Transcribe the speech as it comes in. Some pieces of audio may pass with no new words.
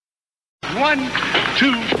1, 2, 3,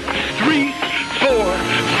 4,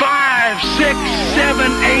 5, 6,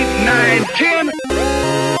 7, 8, 9, 10.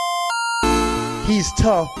 He's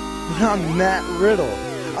tough, but I'm Matt Riddle.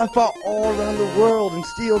 I fought all around the world in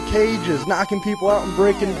steel cages, knocking people out and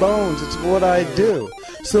breaking bones. It's what I do.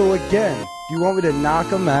 So again, do you want me to knock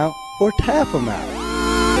them out or tap them out?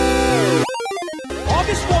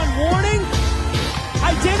 August 1 warning.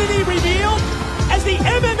 Identity revealed as the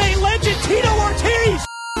MMA legend Tito Ortiz.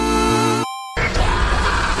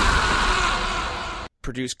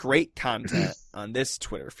 Produce great content on this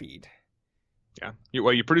Twitter feed. Yeah.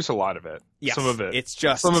 You produce a lot of it. Yes, some of it. It's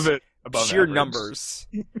just some of it above sheer average. Numbers.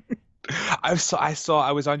 I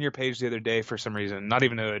was on your page the other day for some reason, not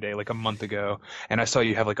even the other day, like a month ago, and I saw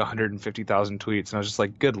you have like 150,000 tweets, and I was just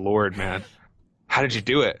like, good Lord, man. How did you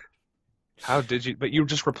do it? How did you? But you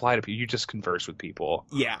just reply to people. You just converse with people.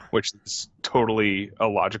 Yeah. Which is totally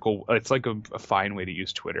illogical. It's like a fine way to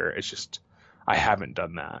use Twitter. It's just, I haven't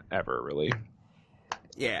done that ever, really.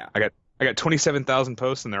 Yeah. I got 27,000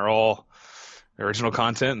 posts, and they're all original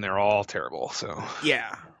content, and they're all terrible. So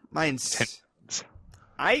yeah, mine's.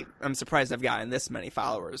 I'm surprised I've gotten this many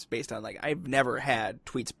followers based on, like, I've never had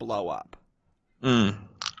tweets blow up. It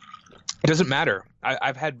doesn't matter.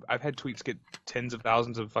 I've had tweets get tens of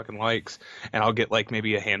thousands of fucking likes, and I'll get like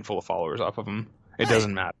maybe a handful of followers off of them. It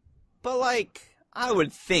doesn't matter. But like, I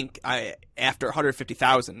would think after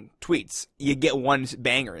 150,000 tweets, you get one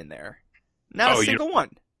banger in there. Not a single one.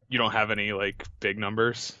 You don't have any like big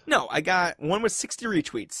numbers? No, I got one with 60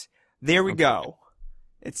 retweets. There we go.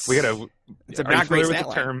 It's a not great with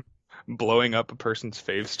the term blowing up a person's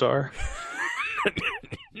fave star.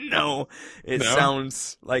 No, it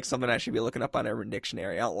sounds like something I should be looking up on Urban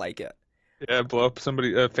Dictionary. I don't like it. Yeah, blow up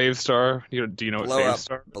somebody a fave star. Do you know what fave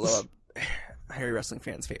star is? Blow up Harry wrestling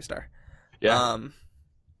fans fave star. Yeah.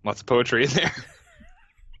 Lots of poetry in there.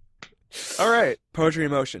 All right, poetry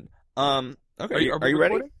in motion. Okay, are you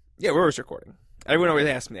ready? Yeah, we're always recording. Everyone always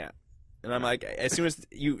asks me that, and I'm like, as soon as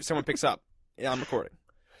someone picks up, yeah, I'm recording.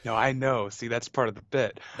 No, I know. See, that's part of the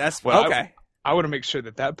bit. That's okay. I want to make sure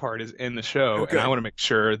that part is in the show, and I want to make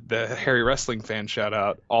sure the Harry wrestling fan shout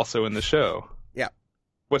out also in the show. Yeah.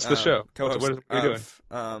 What's the show? Co-host what are you doing?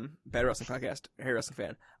 Bad Wrestling Podcast, Harry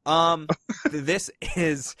Wrestling Fan. This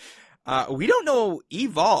is we don't know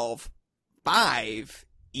Evolve 5,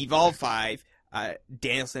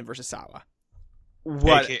 Danielson versus Sawa.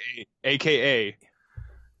 What? AKA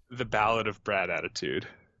the Ballad of Brad attitude.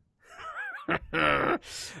 Yeah,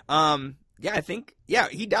 I think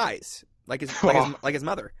he dies like his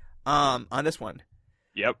mother. On this one.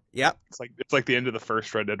 Yep. It's like the end of the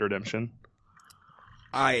first Red Dead Redemption.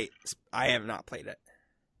 I have not played it.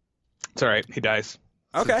 It's all right. He dies.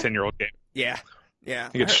 It's okay. a 10-year-old game. Yeah.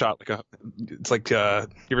 He gets shot it's like you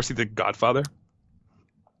ever see The Godfather?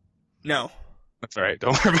 No. That's all right.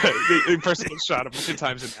 Don't worry about it. The person gets shot a bunch of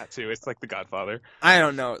times in that too. It's like The Godfather. I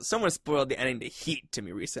don't know. Someone spoiled the ending to Heat to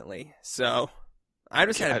me recently, so I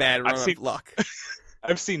just had a bad run of luck.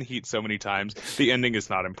 I've seen Heat so many times. The ending is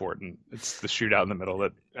not important. It's the shootout in the middle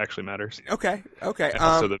that actually matters. Okay.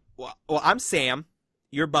 Well, I'm Sam.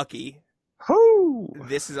 You're Bucky. Whoo!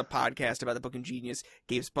 This is a podcast about the Booking Genius,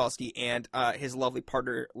 Gabe Spolsky, and his lovely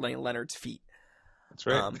partner, Lenny Leonard's feet. That's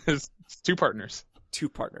right. It's two partners. Two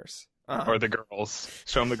partners. Or the girls.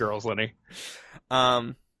 Show them the girls, Lenny.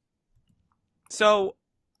 So,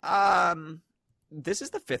 this is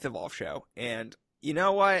the fifth Evolve show, and you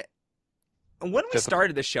know what? When we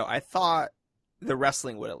started the show, I thought the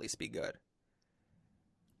wrestling would at least be good.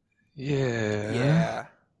 Yeah.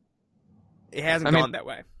 It hasn't gone that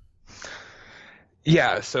way.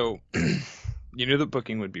 Yeah, so you knew the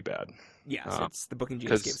booking would be bad. Yeah, so it's the Booking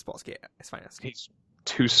Genius, Gabe Spolsky. It's finest. He's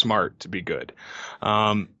too smart to be good.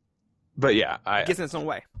 But yeah, it gets in its own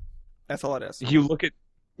way. That's all it is. You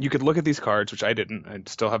could look at these cards, which I didn't. I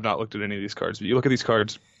still have not looked at any of these cards. But you look at these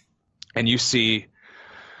cards, and you see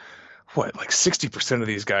like 60% of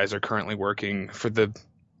these guys are currently working for the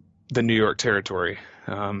New York territory.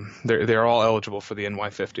 They're all eligible for the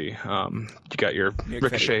NY50. You got your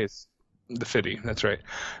Ricochets, the 50. That's right.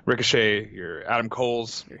 Ricochet, your Adam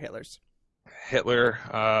Coles, your Hitler,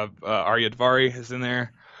 Arya Daivari is in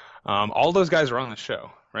there. All those guys are on the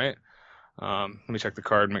show, right? Let me check the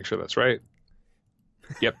card and make sure that's right.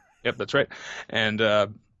 Yep, that's right. And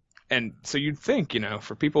so you'd think,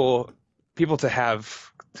 for people to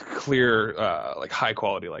have clear, like high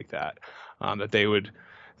quality like that, that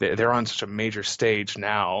they're on such a major stage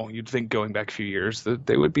now. You'd think going back a few years that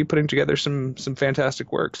they would be putting together some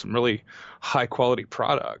fantastic work, some really high quality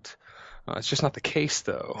product. It's just not the case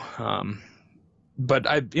though. But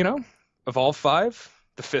Evolve 5,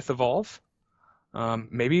 the fifth Evolve,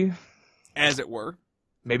 maybe as it were.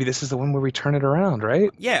 Maybe this is the one where we turn it around, right?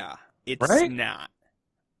 Yeah, it's right? not.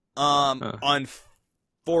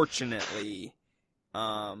 Unfortunately,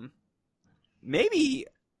 maybe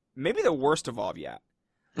the worst Evolve yet.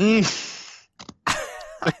 I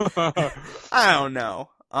don't know.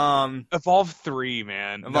 Evolve 3,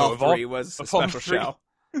 man. Evolve 3 was a special show.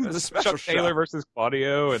 It was a special Chuck Taylor versus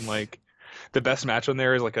Claudio, and like the best match on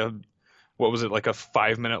there is like a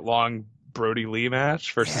 5-minute long Brody Lee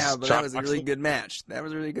match versus. Yeah, but that was a really good match.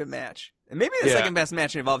 And maybe the second best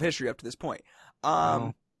match in Evolve history up to this point.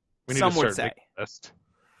 We need some to would start say. best.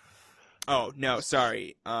 Oh no,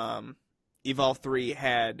 sorry. Evolve 3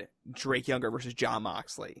 had Drake Younger versus John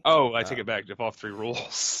Moxley. Oh, I take it back. Evolve 3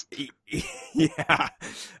 rules. Yeah.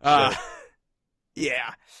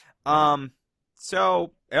 Yeah.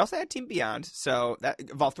 So I also had Team Beyond. So that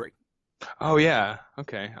Evolve 3. Oh yeah.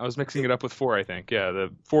 Okay. I was mixing it up with 4. I think. Yeah. The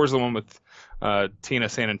 4 is the one with Tina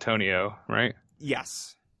San Antonio, right?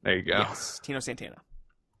 Yes. There you go. Yes. Tino Santana.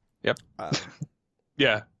 Yep.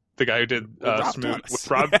 Yeah. The guy who did Smooth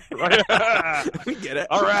with Rob. We get it.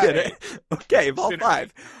 All right. Get it. Okay, Evolve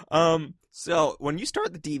 5. So when you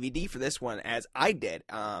start the DVD for this one, as I did,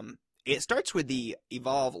 it starts with the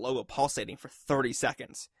Evolve logo pulsating for 30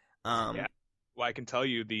 seconds. Yeah. Well, I can tell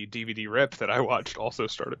you the DVD rip that I watched also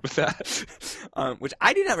started with that. Which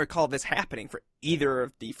I do not recall this happening for either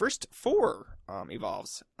of the first 4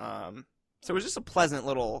 Evolves. So it was just a pleasant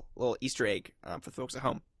little Easter egg for the folks at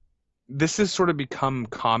home. This has sort of become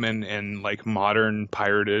common in like modern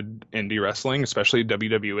pirated indie wrestling, especially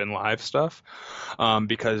WWN live stuff,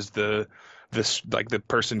 because the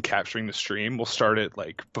person capturing the stream will start it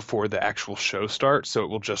like before the actual show starts, so it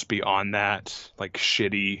will just be on that like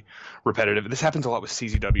shitty repetitive. This happens a lot with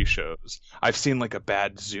CZW shows. I've seen like a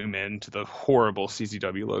bad zoom in to the horrible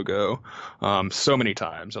CZW logo so many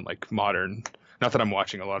times on like modern. Not that I'm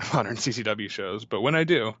watching a lot of modern CZW shows, but when I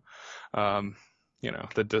do.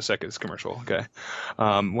 The Dos Equis commercial. Okay.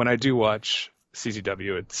 When I do watch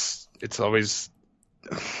CZW, it's always,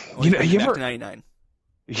 you ever, 99.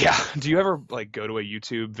 Yeah. Do you ever like go to a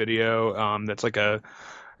YouTube video that's like a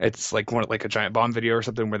giant bomb video or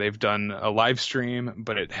something where they've done a live stream,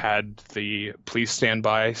 but it had the please stand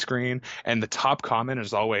by screen, and the top comment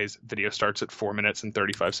is always video starts at 4 minutes and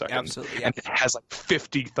 35 seconds. Absolutely. Yeah. And it has like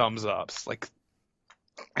 50 thumbs ups. Like,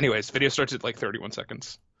 anyways, video starts at like 31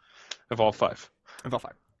 seconds. Evolve 5. Evolve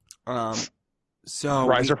 5. So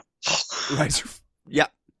Riser.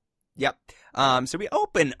 Yep. So we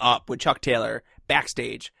open up with Chuck Taylor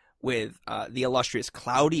backstage with the illustrious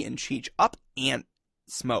Cloudy and Cheech up and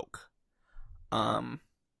Smoke.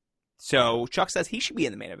 So Chuck says he should be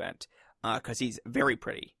in the main event because he's very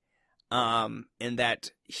pretty. And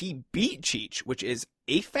that he beat Cheech, which is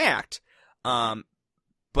a fact,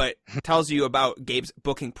 but tells you about Gabe's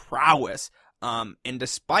booking prowess. And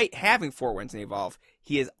despite having 4 wins in Evolve,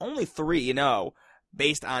 he is only 3-0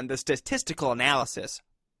 based on the statistical analysis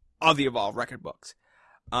of the Evolve record books.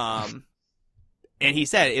 And he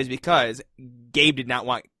said it was because Gabe did not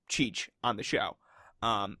want Cheech on the show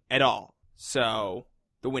at all. So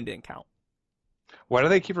the win didn't count. Why do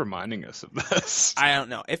they keep reminding us of this? I don't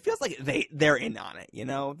know. It feels like they're in on it,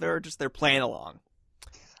 They're playing along.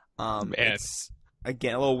 It's,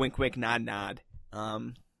 again, a little wink, wink, nod, nod.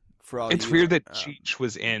 It's weird that Cheech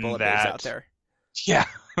was in that. Out there. Yeah.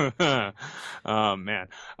 Man.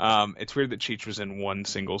 It's weird that Cheech was in one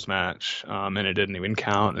singles match, and it didn't even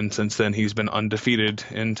count. And since then, he's been undefeated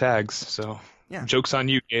in tags. So, yeah. Joke's on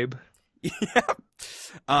you, Gabe. Yeah.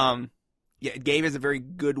 Gabe has a very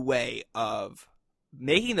good way of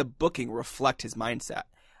making the booking reflect his mindset,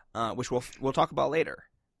 which we'll talk about later.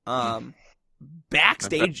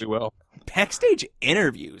 Backstage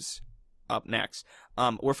interviews up next.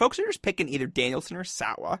 Where folks are just picking either Danielson or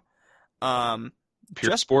Sawa.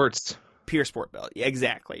 Pure sports. Pure sport belt. Yeah,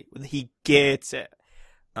 exactly. He gets it.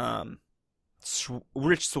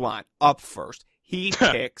 Rich Swann up first. He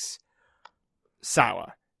picks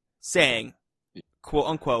Sawa, saying, quote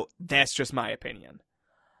unquote, that's just my opinion.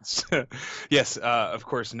 Yes, of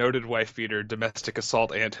course, noted wife beater, domestic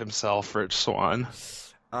assault aunt himself, Rich Swann.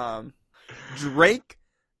 Drake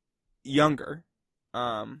Younger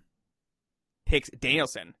picks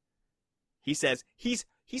Danielson. He says he's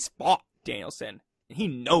fought Danielson and he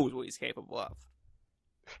knows what he's capable of.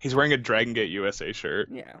 He's wearing a Dragon Gate USA shirt.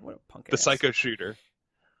 Yeah, what a punk The ass. Psycho Shooter.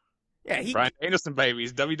 Yeah, Bryan Danielson, baby.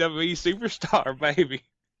 He's WWE superstar, baby.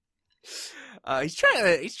 He's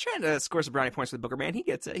trying to score some brownie points with Booker, man. He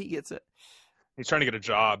gets it. He's trying to get a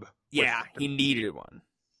job. Yeah, he needed one.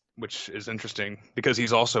 Which is interesting because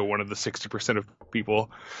he's also one of the 60% of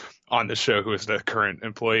people on the show who is the current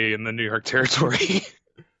employee in the New York territory.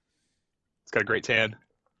 got a great tan.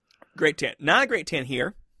 Great tan. Not a great tan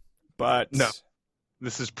here, but No.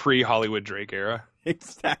 This is pre-Hollywood Drake era.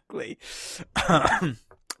 Exactly.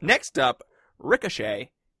 Next up, Ricochet.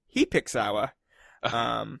 He picks Sawa.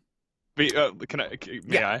 May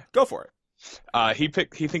I? Go for it. He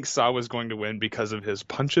thinks Sawa's going to win because of his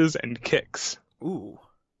punches and kicks. Ooh.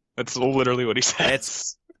 That's literally what he says.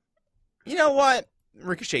 It's, you know what?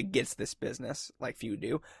 Ricochet gets this business, like few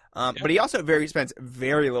do. But he also spends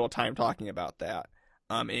very little time talking about that.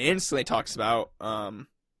 And instantly talks about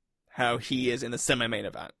how he is in the semi-main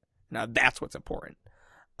event. Now that's what's important.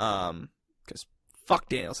 Because fuck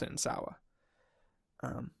Danielson and Sawa.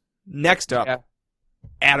 Next up,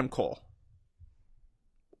 Adam Cole.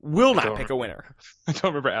 Will not pick a winner. I don't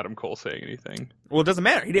remember Adam Cole saying anything. Well, it doesn't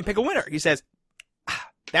matter. He didn't pick a winner. He says,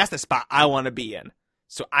 that's the spot I want to be in.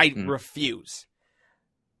 So I refuse.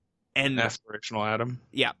 And aspirational Adam.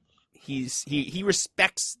 Yeah. He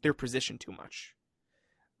respects their position too much.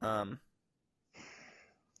 Code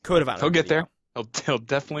of Honor. He'll get there. He'll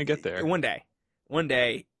definitely get there. One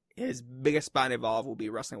day, his biggest spot in Evolve will be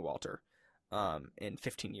wrestling Walter in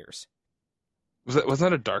 15 years. Wasn't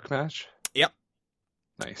that a dark match? Yep.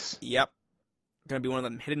 Nice. Yep. Gonna be one of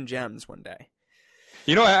them hidden gems one day.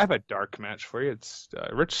 You know, I have a dark match for you. It's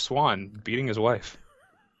Rich Swann beating his wife.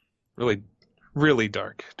 Really, really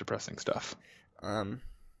dark, depressing stuff.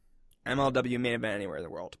 MLW main event anywhere in the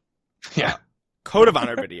world. Yeah. Code of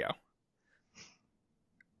Honor video.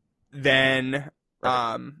 Then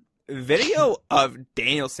video of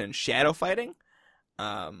Danielson shadow fighting.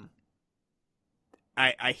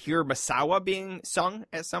 I hear Masawa being sung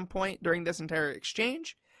at some point during this entire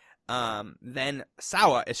exchange. Then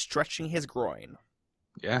Sawa is stretching his groin.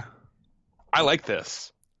 Yeah. I like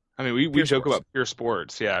this. I mean, we joke about pure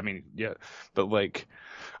sports. Yeah, I mean, yeah. But, like,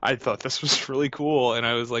 I thought this was really cool, and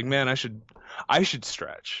I was like, man, I should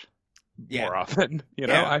stretch more often. You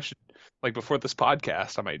know, I should, like, before this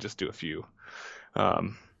podcast, I might just do a few,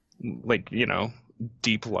 like, you know,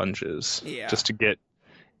 deep lunges just to get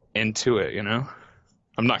into it, you know?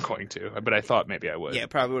 I'm not going to, but I thought maybe I would. Yeah,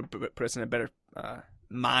 probably would put us in a better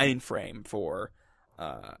mind frame for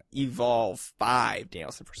Evolve 5,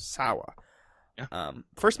 Danielson versus Sawa. Yeah.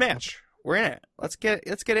 First match. We're in it. Let's get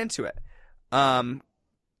into it.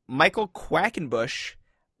 Michael Quackenbush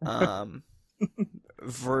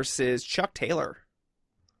versus Chuck Taylor.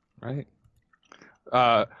 Right.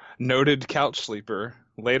 Noted couch sleeper,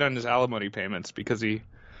 late on his alimony payments because he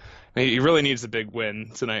really needs a big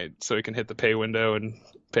win tonight so he can hit the pay window and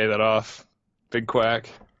pay that off. Big Quack.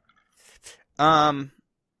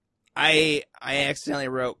 I accidentally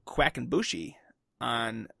wrote Quackenbushi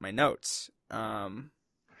on my notes.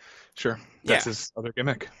 Sure. That's his other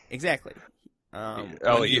gimmick. Exactly.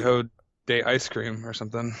 El Hijo de Ice Cream or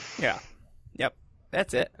something. Yeah. Yep.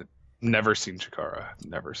 That's it. Never seen Chikara.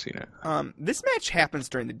 Never seen it. This match happens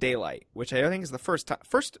during the daylight, which I think is the first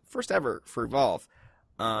ever for Evolve.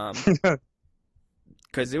 Because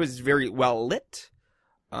it was very well lit.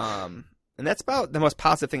 And that's about the most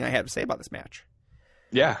positive thing I have to say about this match.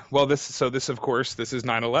 Yeah. Well, this of course, this is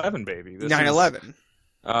 9/11, baby. 9/11.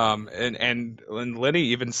 And Lenny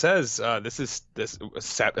even says this is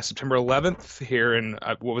September 11th here in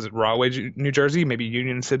what was it, Rahway, New Jersey, maybe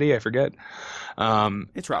Union City, I forget.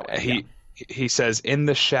 It's Rahway. He says in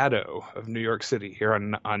the shadow of New York City here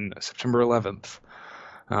on September 11th.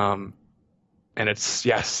 And it's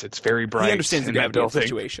very bright. He understands the gravity of the building.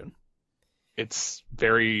 situation. It's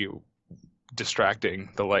very distracting,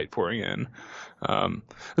 the light pouring in.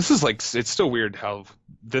 This is like, it's still weird how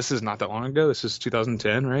this is not that long ago. This is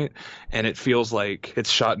 2010, right? And it feels like it's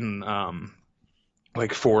shot in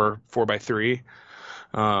like 4:3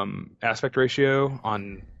 aspect ratio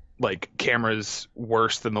on like cameras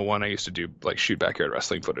worse than the one I used to do like shoot backyard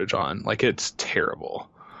wrestling footage on. Like, it's terrible.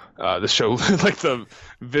 The show, like, the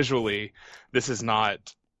visually, this is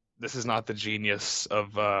not the genius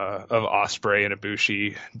of Ospreay and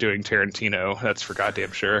Ibushi doing Tarantino. That's for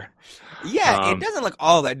goddamn sure. Yeah, it doesn't look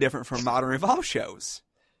all that different from modern Evolve shows.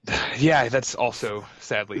 Yeah, that's also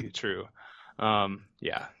sadly true.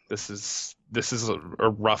 Yeah, this is a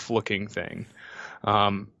rough looking thing.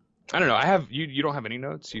 I don't know. I have you don't have any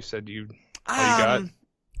notes? You said you got.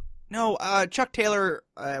 No, Chuck Taylor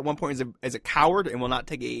at one point is a coward and will not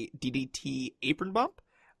take a DDT apron bump.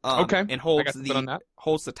 Okay. And holds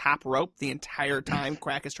the top rope the entire time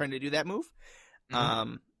Quack is trying to do that move.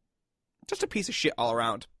 Just a piece of shit all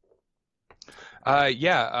around.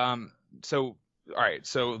 Yeah. So all right.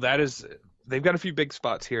 So they've got a few big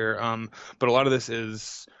spots here. But a lot of this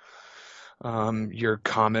is your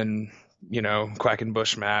common, you know,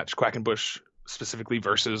 Quackenbush match. Quackenbush specifically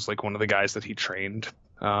versus like one of the guys that he trained.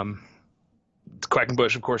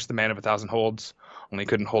 Quackenbush, of course, the man of 1,000 holds, only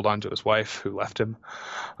couldn't hold on to his wife who left him.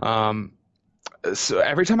 So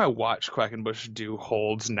every time I watch Quackenbush do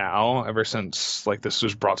holds now, ever since like this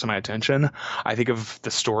was brought to my attention, I think of the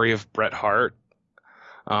story of Bret Hart.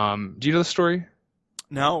 Do you know the story?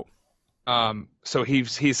 No. So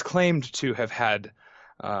he's claimed to have had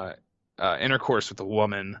intercourse with a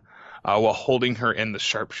woman while holding her in the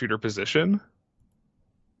sharpshooter position.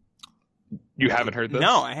 You haven't heard this?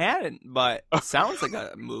 No, I hadn't, but it sounds like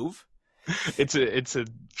a move. It's a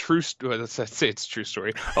true story. Let's say it's a true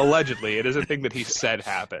story. Allegedly, it is a thing that he said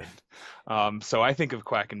happened. So I think of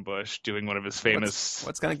Quackenbush doing one of his famous.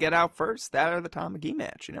 What's going to get out first? That or the Tom McGee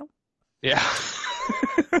match? Yeah.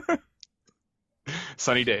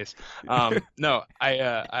 Sunny days. No,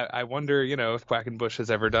 I wonder, if Quackenbush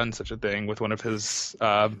has ever done such a thing with one of his,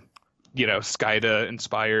 Skida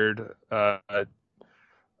inspired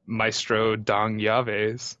Maestro Dong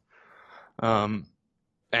Yaves.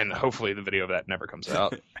 And hopefully the video of that never comes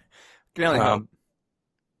out. Can only hope.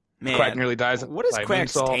 Man, Quack nearly dies. What does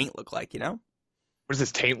Quack's taint look like, What does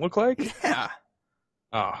his taint look like? Yeah.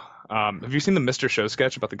 Oh, have you seen the Mr. Show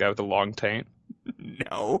sketch about the guy with the long taint?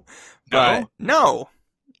 No. But no,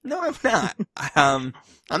 I'm not. I'm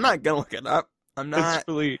not gonna look it up. I'm not.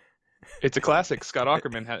 It's a classic. Scott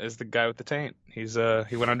Aukerman is the guy with the taint. He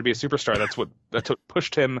went on to be a superstar. That's what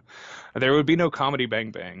pushed him. There would be no Comedy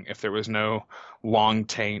Bang Bang if there was no long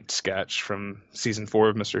taint sketch from season 4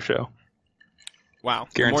 of Mr. Show. Wow.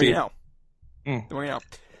 Guaranteed. The more you know. The more you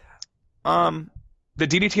know. The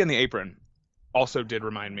DDT on the apron also did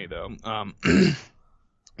remind me, though.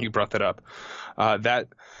 You brought that up. That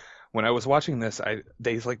when I was watching this,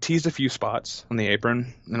 they teased a few spots on the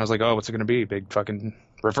apron, and I was like, oh, what's it going to be? Big fucking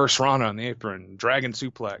reverse Rana on the apron, dragon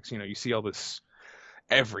suplex. You see all this.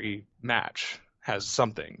 Every match has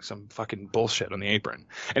some fucking bullshit on the apron,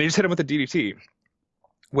 and he just hit him with a DDT,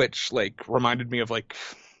 which reminded me of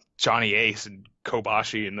Johnny Ace and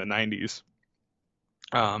Kobashi in the 90s.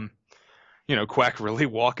 Quack really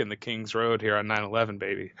walking the King's Road here on 9/11,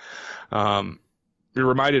 baby. It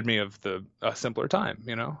reminded me of a simpler time.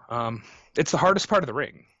 It's the hardest part of the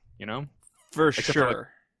ring. For Except sure.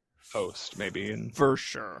 Post maybe, and for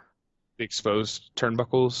sure the exposed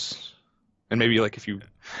turnbuckles, and maybe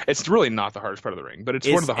it's really not the hardest part of the ring, but it's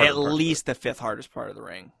one of the hardest. At least the 5th hardest part of the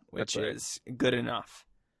ring, which is good enough.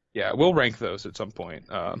 Yeah, we'll rank those at some point.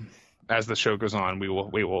 As the show goes on, we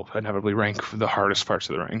will inevitably rank the hardest parts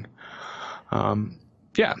of the ring. I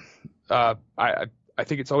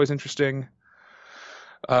think it's always interesting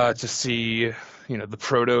to see the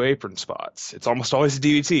proto apron spots. It's almost always a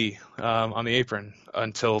DDT on the apron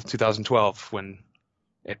until 2012 when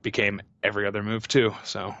it became every other move too.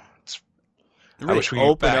 So really, I wish we could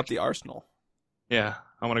open up the arsenal. Yeah,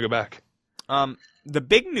 I want to go back. The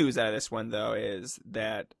big news out of this one though is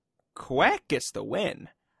that Quack gets the win,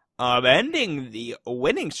 ending the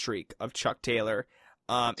winning streak of Chuck Taylor,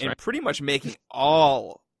 and pretty much making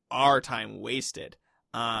all our time wasted.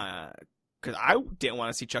 Because I didn't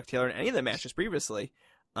want to see Chuck Taylor in any of the matches previously.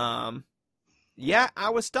 I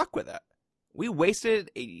was stuck with it. We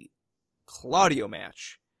wasted a Claudio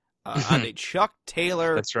match on a Chuck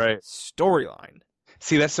Taylor storyline.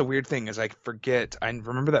 See, that's the weird thing is I forget. I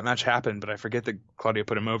remember that match happened, but I forget that Claudio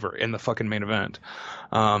put him over in the fucking main event.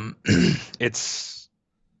 It's,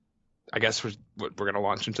 I guess we're going to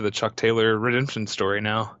launch into the Chuck Taylor redemption story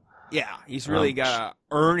now. Yeah, he's really got to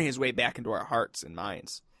earn his way back into our hearts and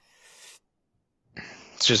minds.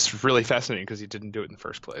 It's just really fascinating because he didn't do it in the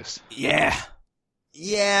first place. Yeah.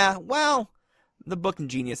 Well, the Booking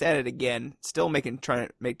Genius at it again, still trying to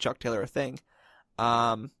make Chuck Taylor a thing.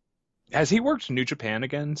 Has he worked New Japan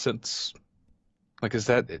again since?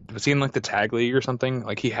 Was he in the tag league or something?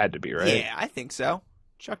 He had to be, right? Yeah, I think so.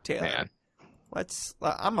 Chuck Taylor. Man.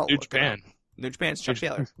 I'm a New Japan. New Japan's Chuck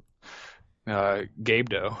Taylor. Gabe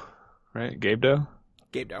Doe, right? Gabe Doe.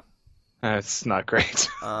 That's not great.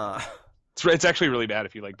 It's actually really bad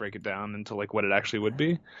if you break it down into what it actually would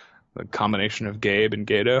be. The combination of Gabe and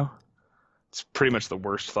Gato. It's pretty much the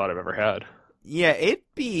worst thought I've ever had. Yeah, it'd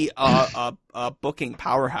be a booking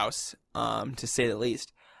powerhouse, to say the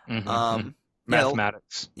least. Mm-hmm.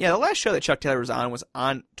 Mathematics. The last show that Chuck Taylor was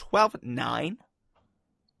on 12/9.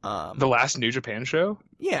 The last New Japan show?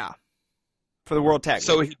 Yeah. For the World Tag League.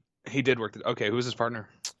 So he did work. Okay, who was his partner?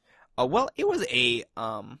 Well, it was a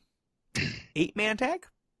 8-man tag.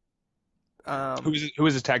 Who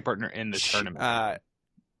was his tag partner in the tournament?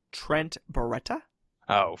 Trent Beretta.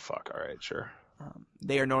 Oh fuck! All right, sure.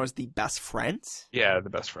 They are known as the Best Friends. Yeah, the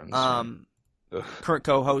Best Friends. Current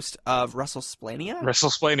co-host of WrestleSplania.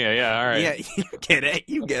 WrestleSplania, yeah, all right. Yeah, you get it.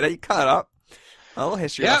 You caught up. A little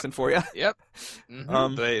history lesson for you. Yep.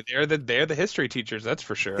 Mm-hmm. They're the history teachers, that's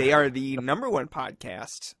for sure. They are the #1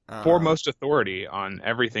 podcast. Foremost authority on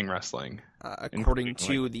everything wrestling. According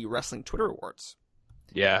to the Wrestling Twitter Awards.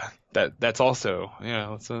 Yeah, that's also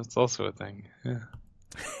it's also a thing. Yeah.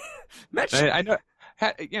 Match. I know.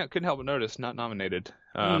 Couldn't help but notice not nominated.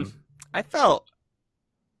 I felt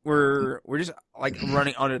we're just like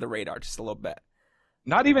running under the radar just a little bit.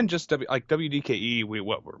 Not even just WDKE.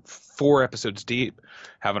 We're 4 episodes deep,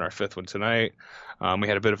 having our 5th one tonight. We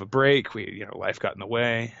had a bit of a break. Life got in the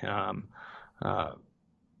way. But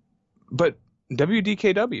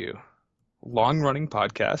WDKW, long-running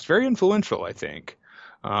podcast, very influential. I think.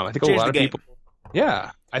 I think a lot of people. Yeah,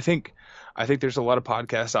 I think there's a lot of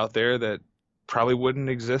podcasts out there that probably wouldn't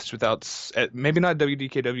exist without maybe not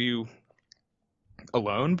WDKW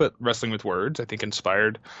alone, but Wrestling with Words, I think,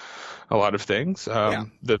 inspired a lot of things. Cast.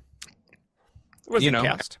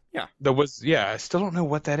 Yeah. I still don't know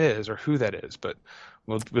what that is or who that is, but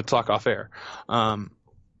we'll talk off air.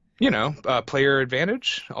 Player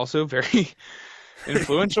Advantage, also very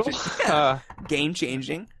influential. Game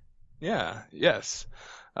changing. Yeah. Yes.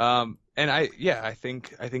 And I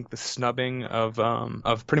think the snubbing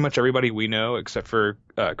of pretty much everybody we know except for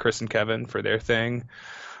Chris and Kevin for their thing,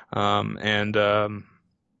 and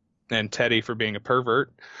Teddy for being a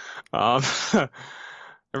pervert.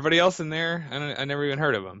 Everybody else in there, I never even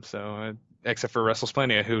heard of them. So except for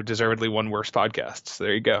WrestleSplania, who deservedly won worst podcasts.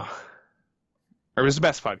 There you go. Or it was the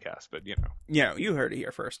best podcast, but you heard it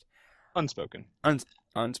here first. Unspoken.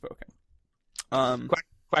 Unspoken.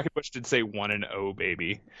 Quackenbush did say 1-0,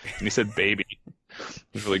 baby. And he said baby. It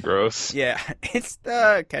was really gross. Yeah, it's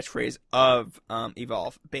the catchphrase of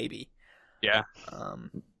Evolve, baby. Yeah.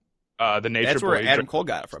 The Nature That's Boy. where Adam Cole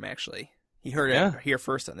got it from, actually. He heard it here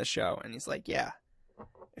first on this show, and he's like, yeah,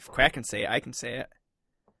 if Quack can say it, I can say it.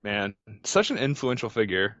 Man, such an influential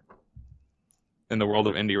figure in the world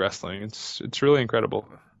of indie wrestling. It's really incredible.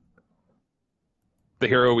 The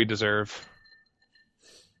hero we deserve.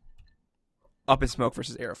 Up in Smoke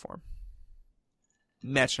versus Aeroform.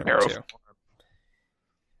 Match number 2.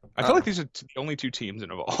 I feel like these are the only 2 teams in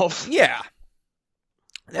Evolve. Yeah.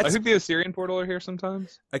 I think the Assyrian Portal are here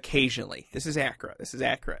sometimes. Occasionally. This is accurate.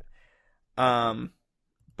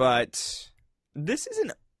 But this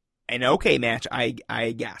is an okay match,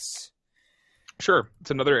 I guess. Sure.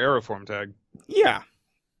 It's another Aeroform tag. Yeah.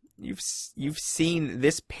 You've seen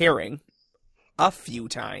this pairing a few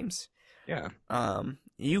times. Yeah.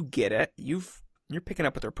 You get it. You're picking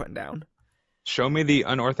up what they're putting down. Show me the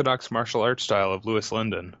unorthodox martial arts style of Louis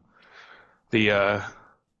Linden. The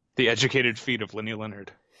educated feet of Lenny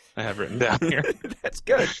Leonard. I have written down here. That's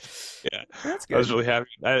good. Yeah. That's good. I was really happy.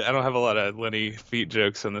 I don't have a lot of Lenny feet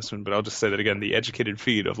jokes on this one, but I'll just say that again. The educated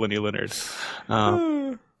feet of Lenny Leonard.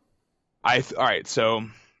 All right. So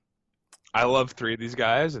I love 3 of these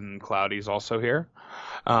guys, and Cloudy's also here.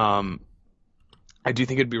 I do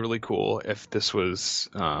think it'd be really cool if this was,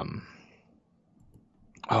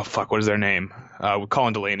 what is their name?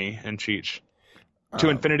 Colin Delaney and Cheech. To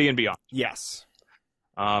Infinity and Beyond. Yes.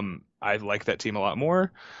 I like that team a lot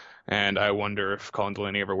more, and I wonder if Colin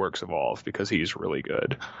Delaney ever works Evolve, because he's really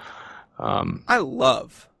good. I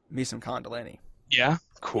love me some Colin Delaney. Yeah?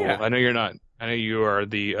 Cool. Yeah. I know you're not. I know you are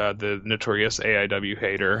the notorious AIW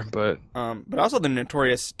hater, but also the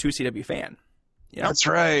notorious 2CW fan. You know? That's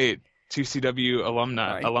right. 2CW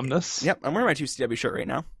alumnus. Yep, I'm wearing my 2CW shirt right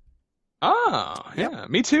now. Oh, yeah. Yep.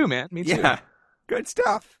 Me too, man. Me too. Yeah. Good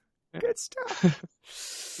stuff. Yeah. Good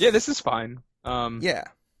stuff. Yeah, this is fine. Yeah.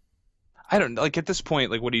 I don't like at this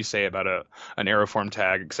point. Like, what do you say about an Aeroform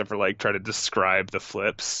tag, except for like try to describe the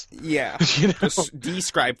flips? Yeah.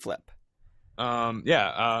 Describe flip. He's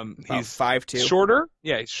 5'2". Shorter.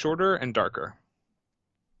 Yeah, he's shorter and darker.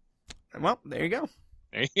 Well, there you go.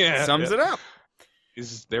 Yeah, Sums it up.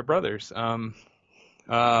 They're brothers. I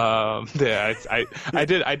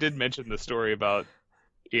did mention the story about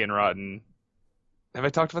Ian Rotten. Have I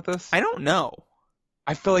talked about this? I don't know.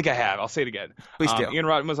 I feel like I have. I'll say it again. Please do. Ian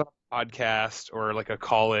Rotten was on a podcast or like a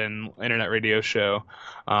call-in internet radio show.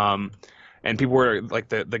 And people were like,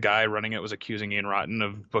 the guy running it was accusing Ian Rotten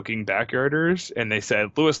of booking backyarders. And they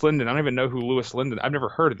said, Louis Linden, I don't even know who Louis Linden, I've never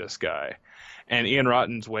heard of this guy. And Ian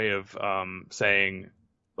Rotten's way of saying,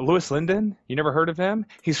 Louis Linden, you never heard of him?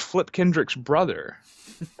 He's Flip Kendrick's brother.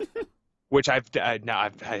 Which I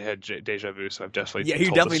had deja vu, so I've definitely you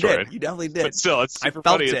told definitely the story. did. You definitely did. But still, it's I super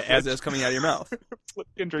felt funny. it as it was coming out of your mouth. Flip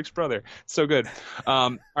Kendrick's brother. So good.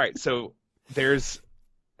 All right, so there's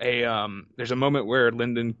a moment where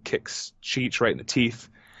Linden kicks Cheech right in the teeth,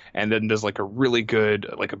 and then does like a really good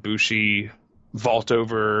like a Bushi vault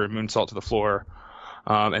over moonsault to the floor.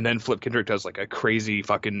 And then Flip Kendrick does like a crazy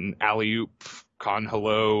fucking alley-oop, con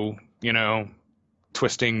hello,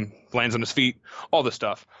 twisting, lands on his feet, all this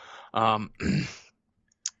stuff.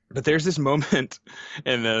 But there's this moment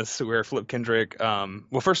in this where Flip Kendrick,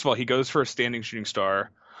 well, first of all, he goes for a standing shooting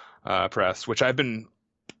star press, which I've been,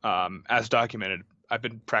 as documented, I've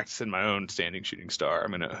been practicing my own standing shooting star.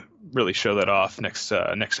 I'm going to really show that off next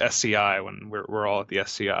SCI when we're all at the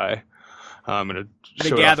SCI. I'm going to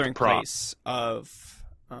show the it gathering off the prop. place of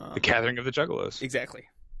The gathering of the Juggalos. exactly.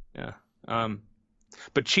 Yeah.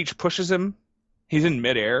 But Cheech pushes him. He's in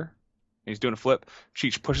midair. He's doing a flip.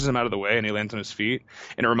 Cheech pushes him out of the way, and he lands on his feet.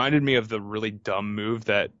 And it reminded me of the really dumb move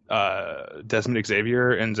that Desmond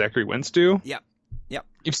Xavier and Zachary Wentz do. Yep.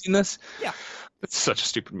 You've seen this? Yeah. It's such a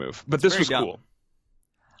stupid move. But this was dumb. cool.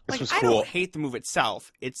 This was I cool. don't hate the move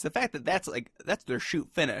itself. It's the fact that that's their shoot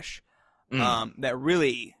finish that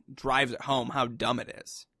really drives it home how dumb it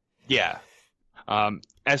is. Yeah.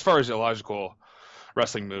 As far as illogical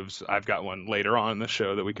wrestling moves, I've got one later on in the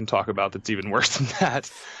show that we can talk about that's even worse than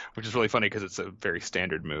that, which is really funny because it's a very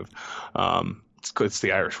standard move. It's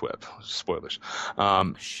the Irish Whip. Spoilers.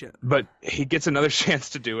 Shit. But he gets another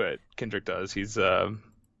chance to do it. Kendrick does. He's going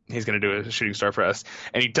to do a shooting star press,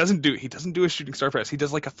 and he doesn't do a shooting star press. He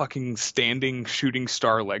does like a fucking standing shooting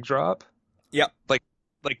star leg drop. Yep.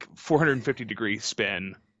 Like 450 degree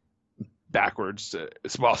spin backwards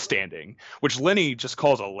while standing, which Lenny just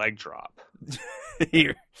calls a leg drop.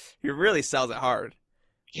 he really sells it hard.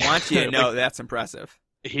 Want you to know that's impressive.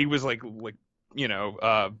 He was doing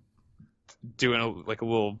a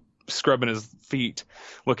little scrubbing his feet,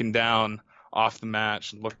 looking down off the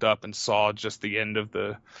match, and looked up and saw just the end of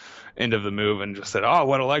the move and just said, "Oh,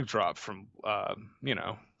 what a leg drop from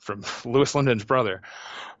from Louis London's brother."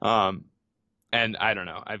 And I don't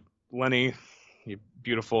know, Lenny, you're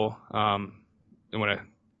beautiful. I want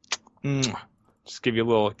to just give you a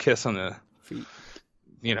little kiss on the Feet.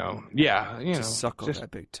 Just suckle that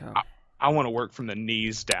big toe. I want to work from the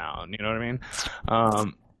knees down. You know what I mean?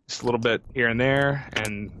 Just a little bit here and there,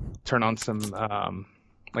 and turn on some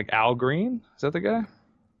like Al Green. Is that the guy?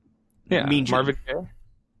 Yeah, Mean Gene. Marvin Gaye.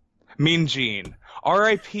 Mean Gene.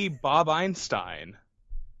 R.I.P. Bob Einstein.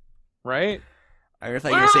 Right? I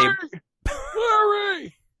thought you were saying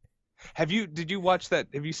Larry! Did you watch that?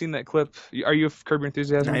 Have you seen that clip? Are you a Curb Your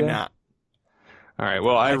Enthusiasm I'm guy? not. All right.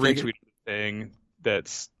 Well, I think retweeted the thing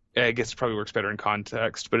that's. I guess it probably works better in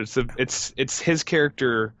context, but it's his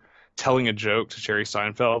character telling a joke to Jerry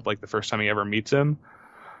Seinfeld like the first time he ever meets him,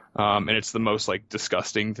 and it's the most like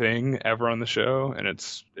disgusting thing ever on the show, and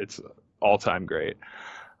it's all time great.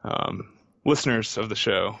 Listeners of the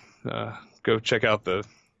show, go check out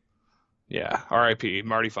R.I.P.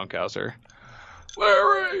 Marty Funkhauser.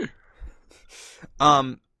 Larry.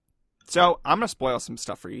 So I'm gonna spoil some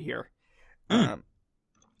stuff for you here.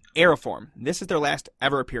 Aeroform. This is their last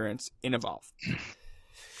ever appearance in Evolve.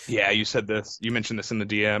 Yeah, you said this. You mentioned this in the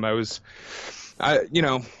DM.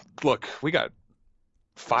 Look, we got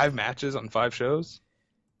 5 matches on 5 shows.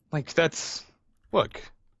 Like,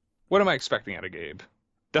 look, what am I expecting out of Gabe?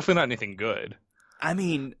 Definitely not anything good. I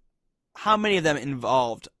mean, how many of them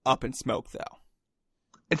involved Up in Smoke, though?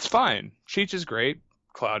 It's fine. Cheech is great.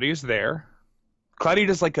 Cloudy is there. Cloudy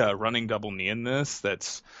does like a running double knee in this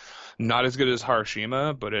that's not as good as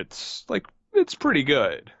Harashima, but it's pretty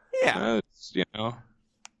good. Yeah. Yeah.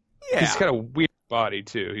 He's got a weird body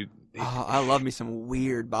too. I love me some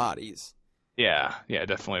weird bodies. Yeah,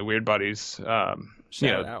 definitely weird bodies.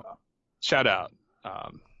 Shout out. Shout out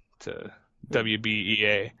to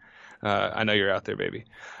WBEA. I know you're out there, baby.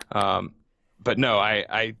 But no,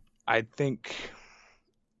 I think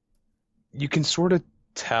you can sort of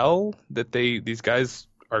tell that these guys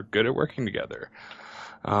are good at working together.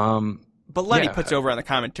 But Lenny puts over on the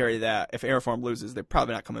commentary that if Aeroform loses, they're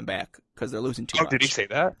probably not coming back because they're losing too much. Did he say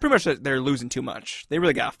that? Pretty much that they're losing too much. They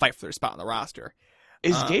really got to fight for their spot on the roster.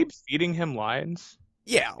 Is Gabe feeding him lines?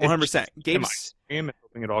 Yeah, 100%. Gabe's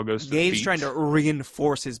hoping it all goes to Gabe's feet. trying to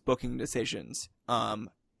reinforce his booking decisions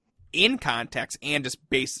in context and just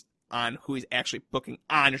based on who he's actually booking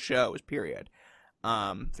on shows, period.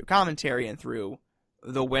 Through commentary and through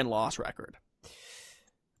the win-loss record.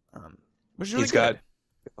 Which is really He's good.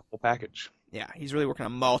 got the whole package. Yeah, he's really working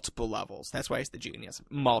on multiple levels. That's why he's the genius.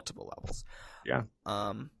 Multiple levels. Yeah.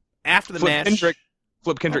 After the match...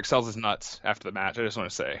 Flip Kendrick sells his nuts after the match, I just want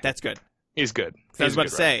to say. That's good. He's good. I was about to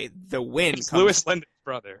say, the win It's comes... Louis London's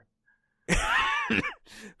brother.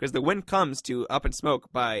 Because the win comes to Up in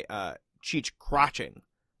Smoke by Cheech crotching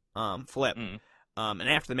Flip. And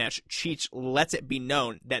after the match, Cheech lets it be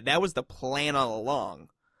known that was the plan all along.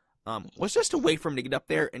 Was just to wait for him to get up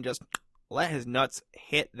there and just let his nuts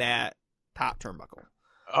hit that top turnbuckle.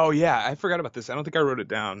 Oh yeah, I forgot about this. I don't think I wrote it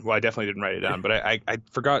down. Well, I definitely didn't write it down, but I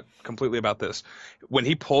forgot completely about this. When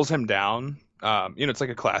he pulls him down, it's like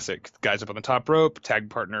a classic. Guy's up on the top rope, tag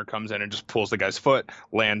partner comes in and just pulls the guy's foot,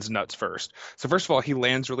 lands nuts first. So first of all, he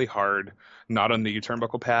lands really hard, not on the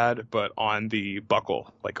turnbuckle pad, but on the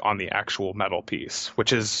buckle, like on the actual metal piece,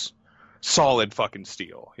 which is solid fucking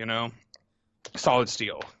steel, Solid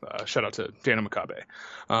steel. Shout out to Dana Makabe.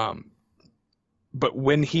 But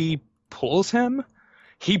when he pulls him,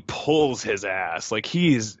 he pulls his ass. Like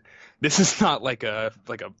this is not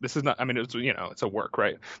this is not, I mean, it's a work,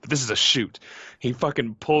 right? But this is a shoot. He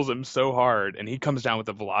fucking pulls him so hard and he comes down with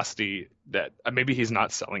a velocity that maybe he's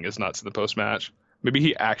not selling his nuts in the post match. Maybe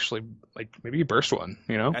he actually, maybe he burst one,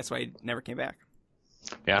 That's why he never came back.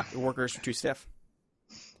 Yeah. The workers were too stiff.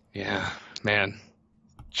 Yeah, man.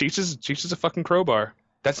 Cheech is a fucking crowbar.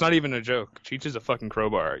 That's not even a joke. Cheech is a fucking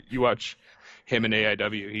crowbar. You watch him in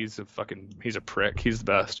AIW, he's a prick. He's the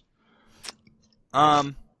best.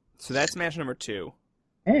 So that's match number 2.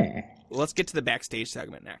 Let's get to the backstage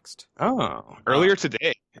segment next. Oh, earlier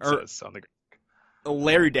today. It says on the...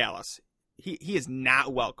 Larry Dallas. He is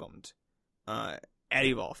not welcomed at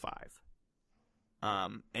Evolve 5.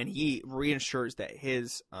 And he reassures that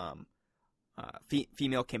his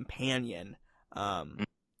female companion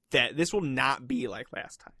that this will not be like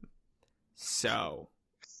last time. So,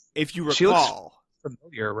 if you recall, she looks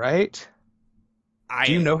familiar, right?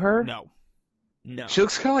 Do you know her? No. She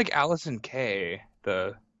looks kind of like Allison Kay.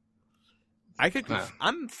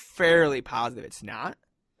 I'm fairly positive it's not.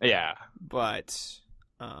 Yeah, but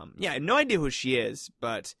I have no idea who she is.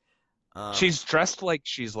 But she's dressed like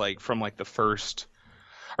she's from the first.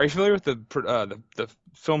 Are you familiar with the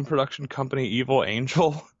film production company Evil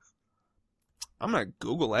Angel? I'm gonna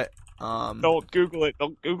Google it. Don't Google it.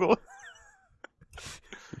 Don't Google it.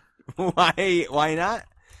 Why not?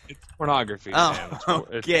 It's pornography. Oh, man.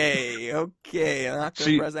 Okay. I'm not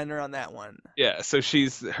gonna press enter on that one. Yeah. So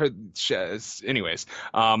anyways,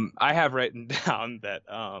 I have written down that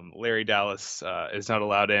Larry Dallas is not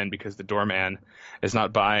allowed in because the doorman is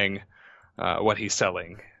not buying what he's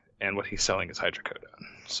selling, and what he's selling is hydrocodone.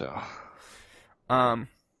 So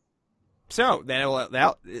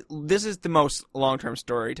this is the most long-term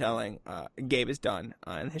storytelling Gabe has done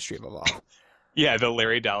in the history of Evolve. Yeah, the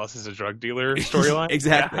Larry Dallas is a drug dealer storyline.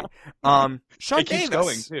 Exactly. Yeah. Sean it keeps Davis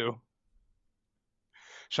going too.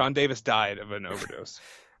 Sean Davis died of an overdose.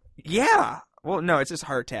 Yeah. Well, no, it's just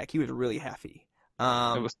heart attack. He was really hefty. He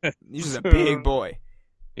was a big boy.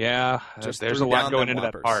 Yeah, there's a lot going into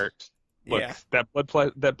that heart. Look, yeah. that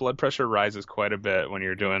blood pressure rises quite a bit when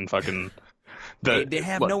you're doing fucking. They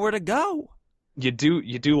have nowhere to go. You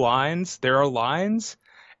do lines. There are lines,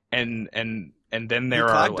 and then there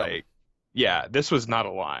are like. Yeah, this was not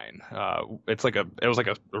a line. It was like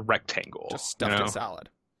a rectangle. Just stuffed it solid.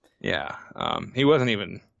 Yeah. He wasn't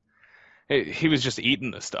even. He was just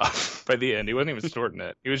eating the stuff by the end. He wasn't even snorting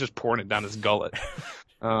it. He was just pouring it down his gullet.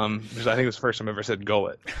 Which I think was the first time I ever said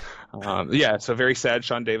gullet. Yeah, so very sad.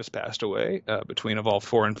 Sean Davis passed away between Evolve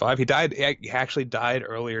 4 and 5. He died. He actually died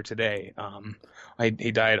earlier today.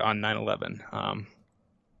 He died on 9/11.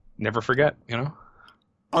 Never forget,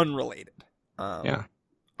 Unrelated. Yeah.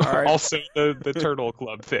 Right. Also, the Turtle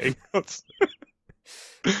Club thing.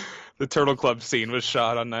 The Turtle Club scene was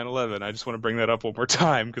shot on 9/11. I just want to bring that up one more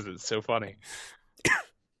time because it's so funny.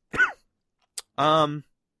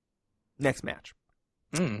 Next match.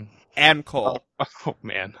 Adam Cole. Oh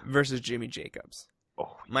man. Versus Jimmy Jacobs.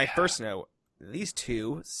 Oh, My first note: these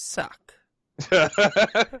two suck. All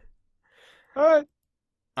right.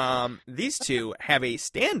 These two have a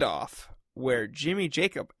standoff where Jimmy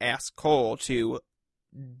Jacob asks Cole to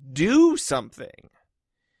do something.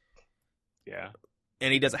 Yeah.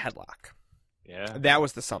 And he does a headlock. Yeah. That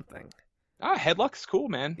was the something. Headlock's cool,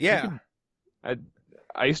 man. Yeah. I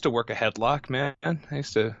used to work a headlock, man.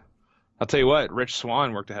 I'll tell you what, Rich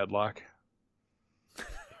Swann worked a headlock.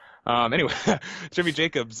 Anyway, Jimmy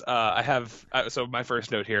Jacobs, so my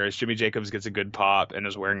first note here is Jimmy Jacobs gets a good pop and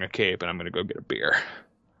is wearing a cape, and I'm going to go get a beer.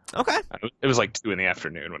 Okay. It was like 2 PM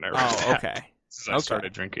when I wrote that. Oh, okay. I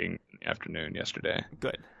started drinking in the afternoon yesterday.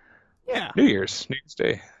 Good. Yeah. New Year's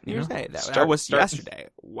Day. New Year's Day. That was yesterday.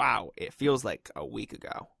 Wow. It feels like a week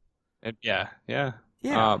ago. Yeah. Yeah.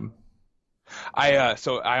 I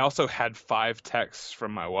also had 5 texts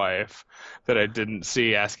from my wife that I didn't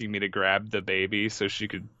see asking me to grab the baby so she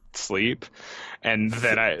could sleep, and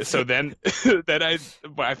then by the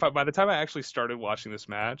time I actually started watching this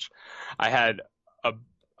match, I had a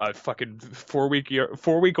fucking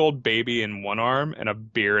 4-week-old baby in one arm and a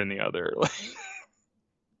beer in the other.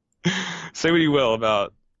 Say what you will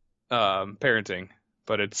about parenting,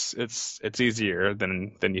 but it's easier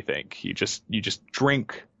than you think. You just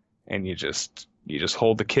drink, and you just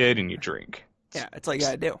hold the kid and you drink. Yeah, it's all you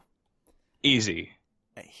gotta do. Easy.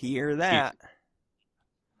 I hear that.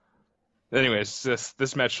 Anyways,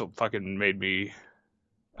 this match fucking made me.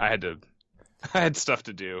 I had stuff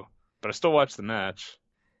to do, but I still watched the match.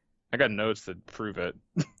 I got notes that prove it.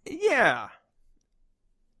 Yeah.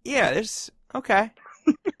 Yeah, there's okay.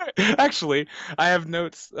 Actually, I have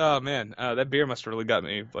notes. Oh man, that beer must have really got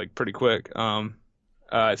me like pretty quick.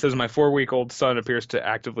 It says my 4-week-old son appears to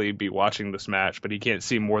actively be watching this match, but he can't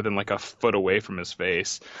see more than like a foot away from his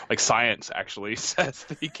face. Like science actually says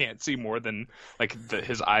that he can't see more than like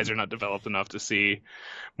his eyes are not developed enough to see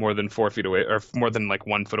more than 4 feet away or more than like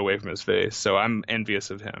 1 foot away from his face. So I'm envious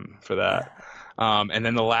of him for that. And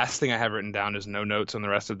then the last thing I have written down is no notes on the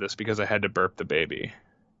rest of this because I had to burp the baby.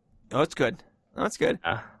 Oh, that's good. That's good.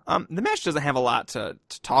 Yeah. The match doesn't have a lot to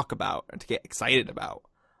talk about and to get excited about.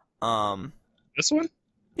 This one?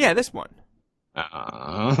 Yeah, this one.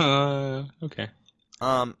 Okay.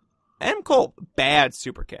 Adam Cole, bad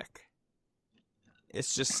super kick.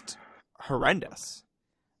 It's just horrendous.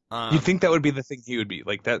 You'd think that would be the thing he would be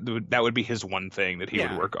like. That would be his one thing that he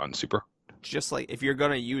would work on super. Just like if you're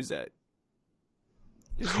gonna use it.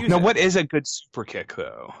 Now, what is a good super kick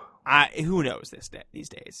though? Who knows these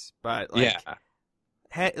days? But like,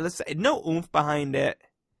 let's say no oomph behind it.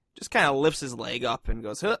 Just kind of lifts his leg up and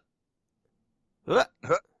goes, huh.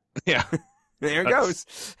 Yeah, there it goes.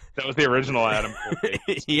 That was the original Adam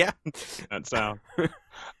Cole. Yeah, that sound.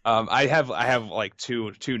 I have like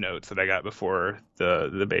two notes that I got before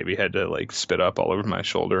the baby had to like spit up all over my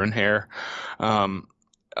shoulder and hair.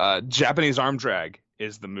 Japanese arm drag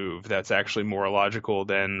is the move that's actually more logical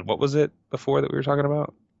than what was it before that we were talking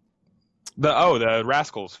about? The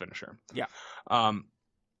Rascals finisher. Yeah.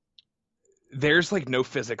 There's like no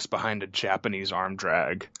physics behind a Japanese arm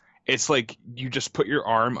drag. It's like you just put your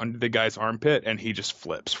arm under the guy's armpit and he just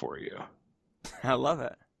flips for you. I love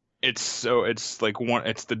it. It's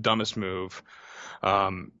the dumbest move.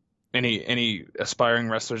 Any aspiring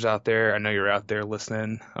wrestlers out there? I know you're out there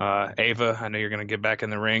listening. Ava, I know you're gonna get back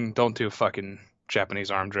in the ring. Don't do a fucking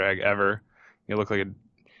Japanese arm drag ever. You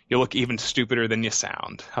look even stupider than you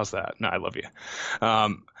sound. How's that? No, I love you.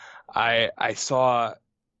 I saw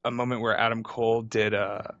a moment where Adam Cole did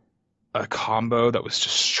a combo that was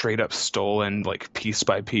just straight up stolen, like piece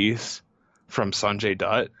by piece, from Sanjay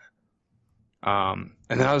Dutt. And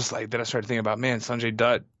then I started thinking about, man, Sanjay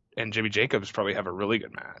Dutt and Jimmy Jacobs probably have a really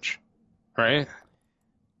good match, right?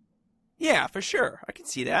 Yeah, for sure. I can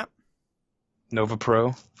see that. Nova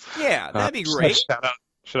Pro. Yeah, that'd be great.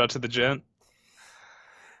 Shout out to the gent.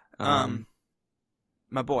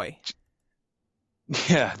 My boy.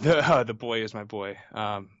 Yeah, the boy is my boy.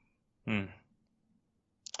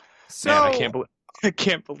 So man, I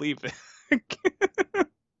can't believe it.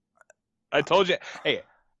 I told you I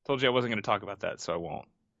wasn't going to talk about that, so I won't.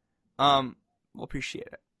 We'll appreciate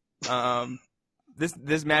it.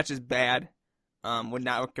 This match is bad. Would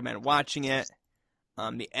not recommend watching it.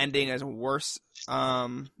 The ending is worse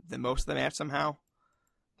than most of the match somehow.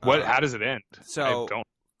 What? How does it end? So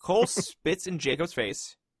Cole spits in Jacob's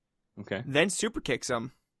face. Okay. Then super kicks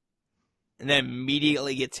him, and then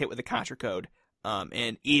immediately gets hit with a contra code,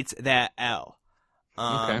 and eats that L.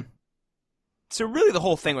 Okay. So really, the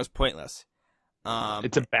whole thing was pointless.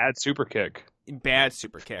 It's a bad super kick. Bad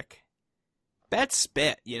super kick. Bad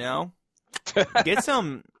spit. You know, get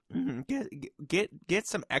some get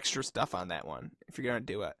some extra stuff on that one if you're gonna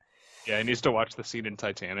do it. Yeah, he needs to watch the scene in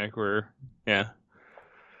Titanic where. Yeah.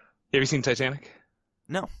 Have you seen Titanic?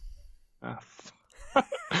 No. Oh,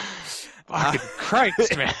 fucking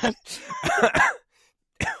Christ, man.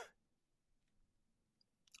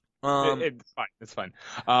 It's fine.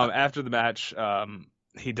 After the match,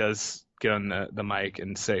 he does get on the mic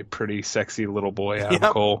and say, "Pretty sexy little boy,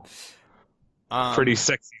 Adam Cole." Pretty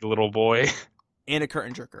sexy little boy. And a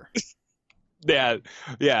curtain jerker.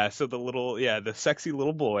 Yeah. So the sexy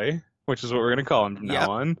little boy, which is what we're gonna call him from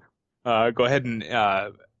now on. Go ahead and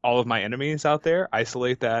all of my enemies out there,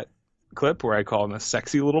 isolate that clip where I call him a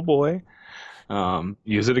sexy little boy.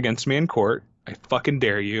 Use it against me in court. I fucking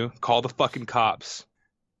dare you. Call the fucking cops.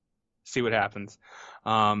 See what happens.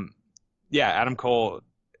 Adam Cole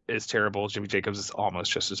is terrible. Jimmy Jacobs is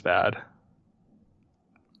almost just as bad.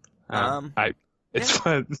 It's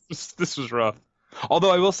fun. This was rough.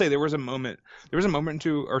 Although I will say there was a moment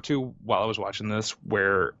or two while I was watching this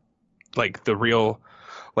where like the real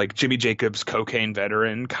like Jimmy Jacobs cocaine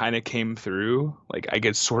veteran kind of came through. Like I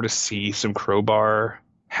could sort of see some crowbar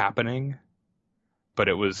happening, but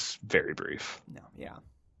it was very brief. No, yeah.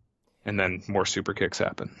 and then more super kicks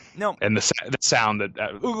happen. No. And the sound that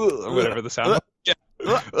or whatever the sound.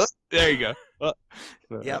 There you go.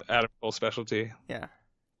 Yep. Adam Cole specialty. Yeah.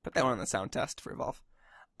 Put that one on the sound test for Evolve.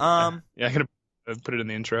 Yeah, I'm gonna put it in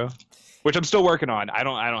the intro, which I'm still working on. I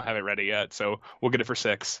don't have it ready yet, so we'll get it for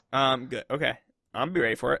 6. Good. Okay. I'll be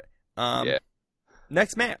ready for it. Yeah.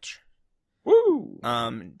 Next match. Woo!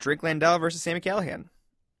 Drake Landell versus Sami Callihan.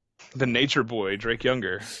 The Nature Boy, Drake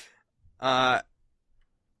Younger.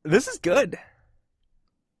 This is good.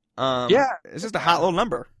 Yeah. It's just a hot little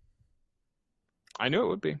number. I knew it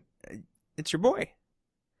would be. It's your boy.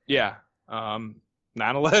 Yeah.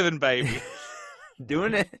 9/11, baby.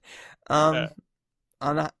 Doing it on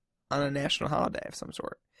a national holiday of some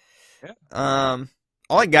sort. Yeah.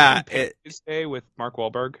 All I got Patriots Day with Mark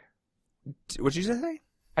Wahlberg. What'd you say?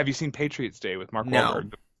 Have you seen Patriots Day with Mark No.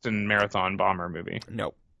 Wahlberg? It's a marathon bomber movie.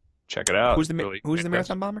 Nope. Check it out. Who's the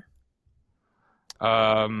marathon bomber?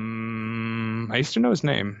 I used to know his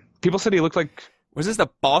name. People said he looked like. Was this the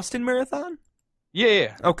Boston Marathon?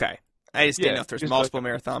 Yeah. Okay. I just didn't know if there's he's multiple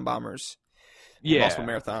marathon bombers. Yeah. Multiple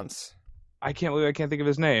marathons. I can't think of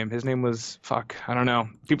his name. His name was I don't know.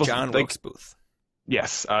 People John like, Wilkes Booth.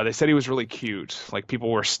 Yes, they said he was really cute. Like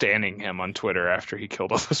people were standing him on Twitter after he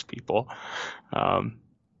killed all those people.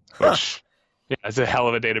 Which yeah, it's a hell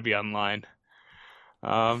of a day to be online.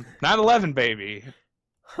 9/11, baby.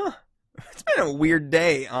 Huh. It's been a weird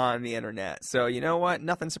day on the internet. So you know what?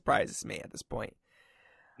 Nothing surprises me at this point.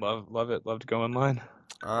 Love it. Love to go online.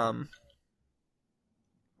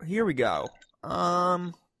 Here we go.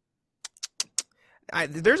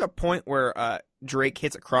 There's a point where Drake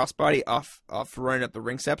hits a crossbody off running up the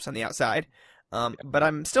ring steps on the outside. But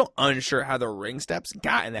I'm still unsure how the ring steps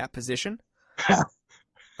got in that position.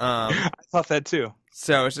 I thought that too.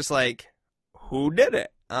 So it's just like, who did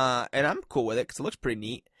it? And I'm cool with it because it looks pretty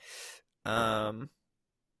neat.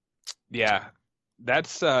 Yeah,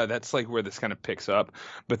 that's like where this kind of picks up.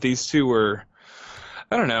 But these two were,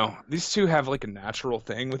 I don't know. These two have like a natural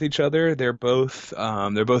thing with each other. They're both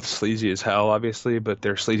sleazy as hell, obviously, but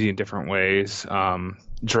they're sleazy in different ways.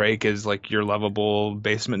 Drake is like your lovable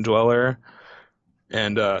basement dweller,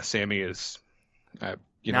 and Sami is, not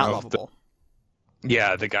lovable.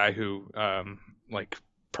 The guy who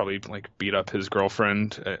probably beat up his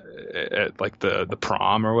girlfriend at like the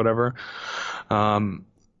prom or whatever.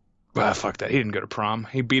 Fuck that. He didn't go to prom.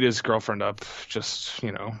 He beat his girlfriend up just,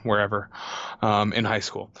 wherever, in high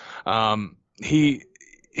school. He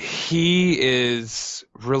is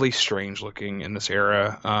really strange looking in this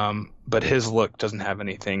era. But his look doesn't have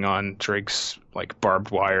anything on Drake's like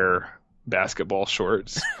barbed wire basketball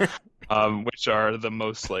shorts, which are the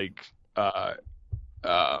most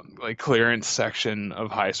clearance section of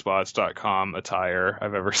highspots.com attire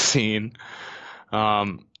I've ever seen.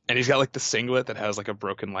 And he's got like the singlet that has like a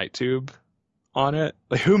broken light tube on it.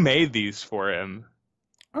 Like who made these for him?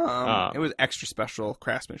 It was extra special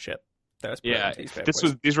craftsmanship. That was put into these bad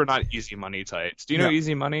boys. These were not Easy Money tights. Do you know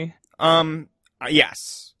Easy Money?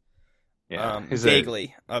 Yes. Yeah.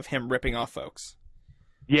 Vaguely of him ripping off folks.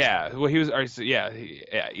 Yeah. Well, he was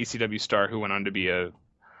ECW star who went on to be a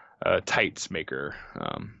tights maker.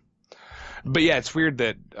 But yeah, it's weird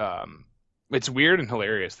that it's weird and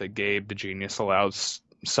hilarious that Gabe the Genius allows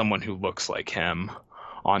someone who looks like him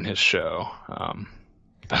on his show.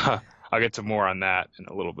 I'll get to more on that in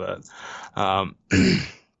a little bit.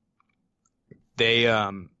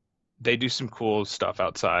 They do some cool stuff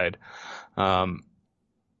outside.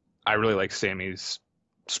 I really like Sami's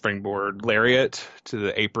springboard lariat to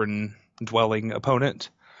the apron dwelling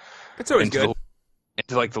opponent. It's always good.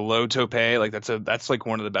 Into like the low tope, like that's like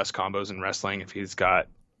one of the best combos in wrestling if he's got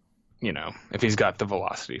the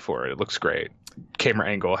velocity for it. It looks great. Camera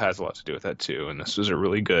angle has a lot to do with that too, and this was a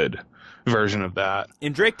really good version of that.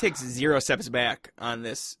 And Drake takes 0 steps back on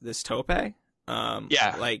this tope.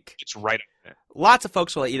 It's right on it. Lots of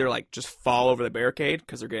folks will either just fall over the barricade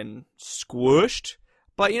because they're getting squished.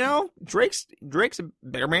 But Drake's a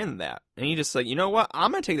better man than that, and he just you know what?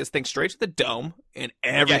 I'm gonna take this thing straight to the dome, and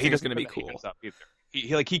everything's gonna be cool.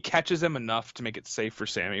 He catches him enough to make it safe for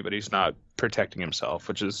Sami, but he's not protecting himself,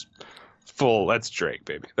 which is full. That's Drake,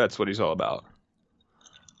 baby. That's what he's all about.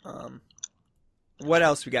 What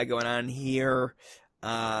else we got going on here?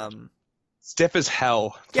 Stiff as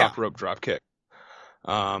hell top rope drop kick.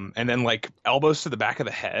 And then elbows to the back of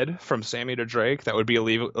the head from Sami to Drake. That would be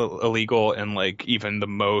illegal in even the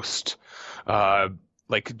most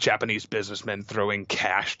Japanese businessmen throwing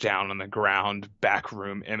cash down on the ground,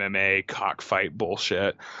 backroom MMA cockfight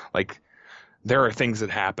bullshit. There are things that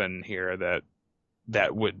happen here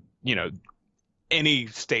that would, any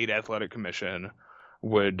state athletic commission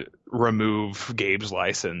would remove Gabe's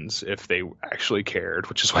license if they actually cared,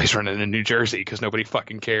 which is why he's running in New Jersey, because nobody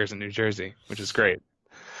fucking cares in New Jersey, which is great.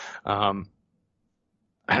 I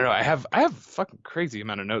don't know. I have a fucking crazy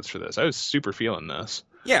amount of notes for this. I was super feeling this.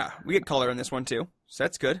 Yeah, we get color in this one too, so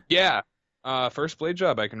that's good. Yeah. First blade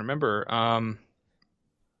job I can remember.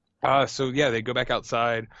 So yeah, they go back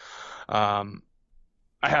outside.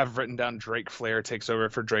 I have written down Drake Flair takes over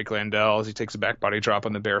for Drake Landell as he takes a back body drop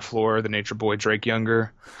on the bare floor. The Nature Boy Drake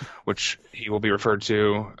Younger, which he will be referred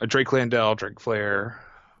to. Drake Landell, Drake Flair,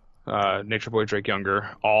 Nature Boy Drake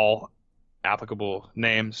Younger, all applicable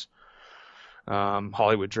names.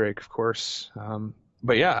 Hollywood Drake, of course.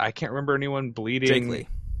 But yeah, I can't remember anyone bleeding.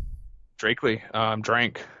 Drakely.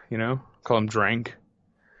 Drank, call him Drank.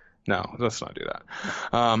 No, let's not do that.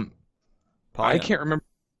 I can't remember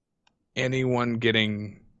anyone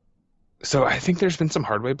getting. So I think there's been some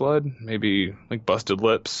hard way blood, maybe like busted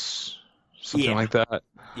lips, something like that.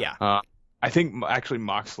 Yeah. I think actually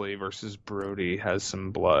Moxley versus Brody has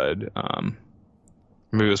some blood.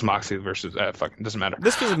 Maybe it was Moxley versus fucking doesn't matter.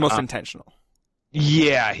 This was the most intentional.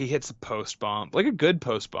 Yeah, he hits a post bump, like a good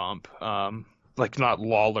post bump, like not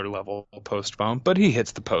Lawler level post bump, but he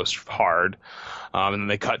hits the post hard. And then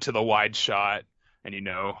they cut to the wide shot, and he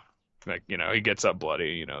gets up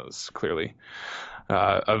bloody. It's clearly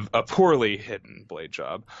a poorly hidden blade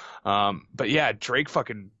job. But yeah, Drake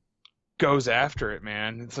fucking goes after it,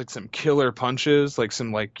 man. It's like some killer punches, like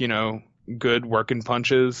some good working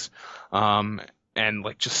punches, and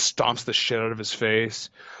like just stomps the shit out of his face,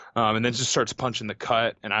 and then just starts punching the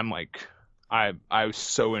cut. And I'm like, I was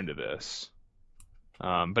so into this,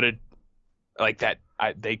 but it like that.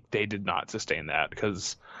 They did not sustain that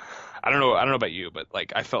because. I don't know about you, but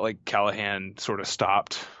like I felt like Callahan sort of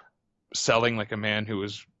stopped selling like a man who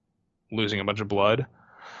was losing a bunch of blood,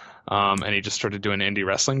 and he just started doing indie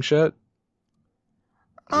wrestling shit.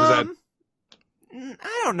 I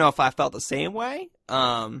don't know if I felt the same way,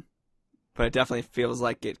 but it definitely feels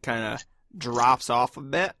like it kind of drops off a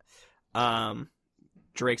bit.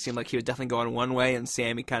 Drake seemed like he was definitely going one way, and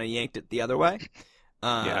Sammy kind of yanked it the other way.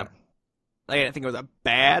 Yeah, I didn't think it was a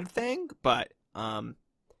bad thing, but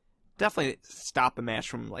definitely stop the match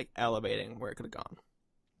from like elevating where it could have gone.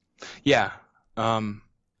 Yeah.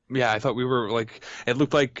 I thought we were like, it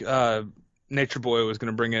looked like Nature Boy was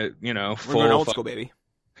going to bring it, full. We're going old school, baby.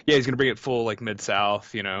 Yeah, he's going to bring it full like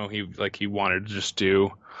Mid-South, he wanted to just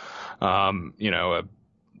do, a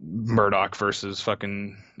Murdoch versus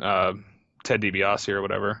fucking Ted DiBiase or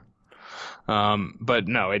whatever. But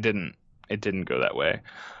no, it didn't go that way.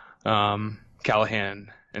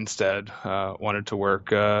 Callahan instead wanted to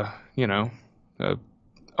work a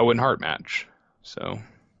Owen Hart match. So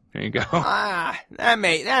there you go. I'm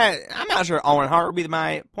not sure Owen Hart would be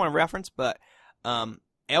my point of reference, but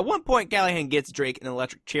at one point Callahan gets Drake in an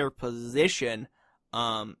electric chair position,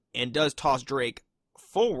 and does toss Drake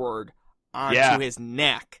forward onto his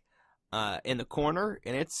neck in the corner,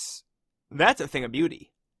 and that's a thing of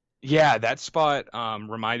beauty. Yeah, that spot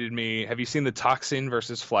reminded me. Have you seen the Toxin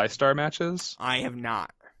versus Flystar matches? I have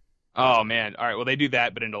not. Oh man! All right, well they do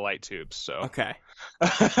that, but into light tubes. So okay,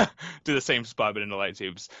 do the same spot, but into light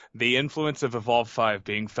tubes. The influence of Evolve 5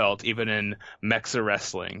 being felt even in Mexa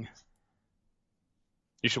wrestling.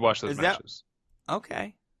 You should watch those matches.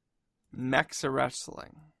 Okay, Mexa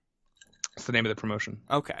wrestling. It's the name of the promotion.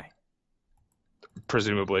 Okay.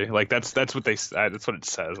 Presumably, like that's what they that's what it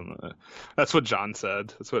says. That's what John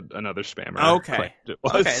said. That's what another spammer. Okay. It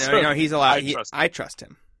was. Okay. No, he's allowed. I trust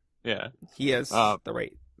him. Yeah. He has the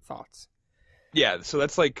right thoughts. Yeah. So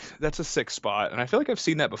that's a sick spot, and I feel like I've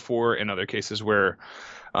seen that before in other cases where,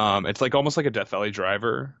 it's like almost like a Death Valley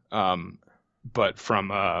driver, but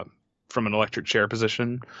from an electric chair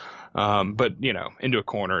position, but into a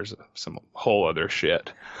corner is some whole other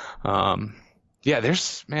shit. Yeah,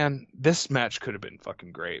 this match could have been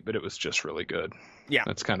fucking great, but it was just really good. Yeah.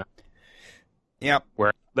 That's kind of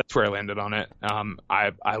where I landed on it.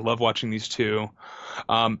 I love watching these two.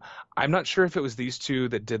 I'm not sure if it was these two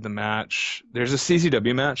that did the match. There's a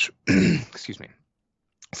CZW match, excuse me,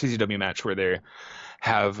 CZW match where they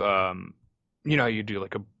have, you do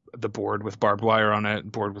like the board with barbed wire on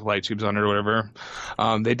it, board with light tubes on it or whatever.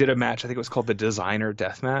 They did a match, I think it was called the Designer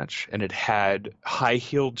Death Match, and it had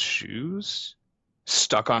high-heeled shoes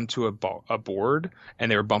stuck onto a board, and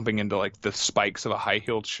they were bumping into like the spikes of a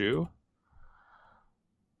high-heeled shoe.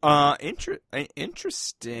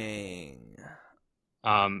 Interesting.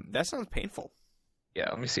 That sounds painful. Yeah,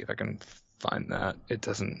 let me see if I can find that. It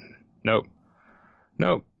doesn't. Nope.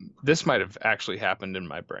 This might have actually happened in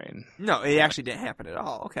my brain. No, it actually didn't happen at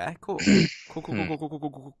all. Okay, cool.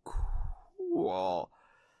 Cool.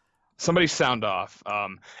 Somebody sound off.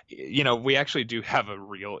 We actually do have a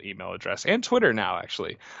real email address and Twitter now,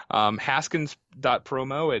 actually.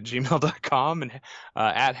 Haskins.promo@gmail.com and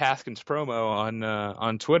at HaskinsPromo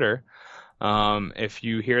on Twitter. If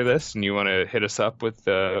you hear this and you want to hit us up with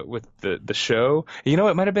the show,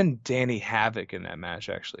 it might have been Danny Havoc in that match.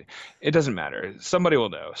 Actually, it doesn't matter. Somebody will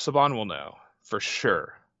know. Saban will know for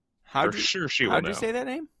sure. She will know. How'd you say that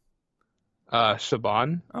name?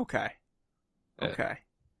 Saban. Okay. Okay.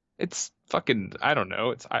 It's fucking. I don't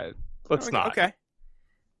know. Let's not. Okay.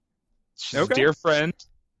 She's a dear friend.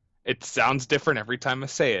 It sounds different every time I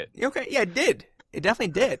say it. Okay. Yeah, it did. It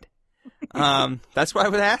definitely did. That's why I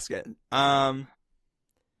was asking.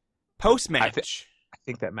 Post match. I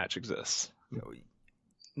think that match exists.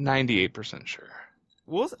 98% sure.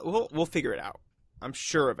 We'll figure it out. I'm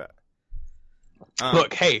sure of it.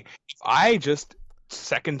 Look, hey, if I just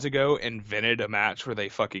seconds ago invented a match where they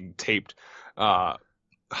fucking taped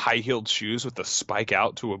high-heeled shoes with the spike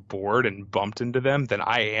out to a board and bumped into them, then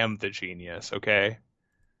I am the genius. Okay.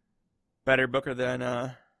 Better booker than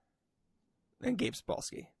Gabe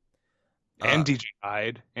Sapolsky. And DJ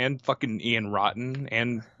Hyde, and fucking Ian Rotten,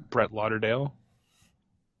 and Brett Lauderdale.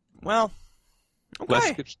 Well,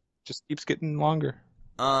 okay. Just keeps getting longer.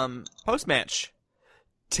 Post-match.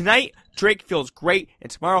 Tonight, Drake feels great, and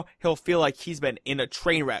tomorrow he'll feel like he's been in a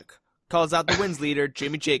train wreck. Calls out the wins leader,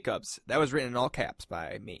 Jimmy Jacobs. That was written in all caps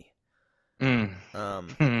by me.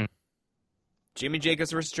 Jimmy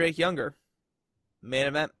Jacobs versus Drake Younger. Main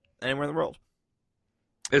event anywhere in the world.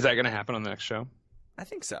 Is that going to happen on the next show? I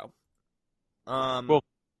think so. Well,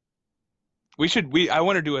 I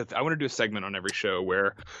want to do a segment on every show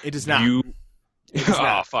where it does not.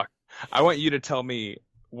 Oh fuck! I want you to tell me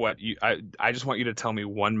I just want you to tell me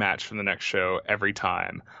one match from the next show every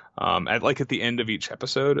time. At the end of each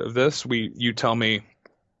episode of this, you tell me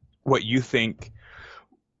what you think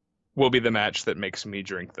will be the match that makes me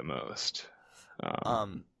drink the most.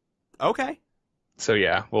 Okay. So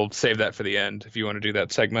yeah, we'll save that for the end if you want to do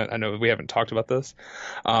that segment. I know we haven't talked about this.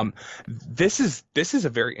 This is a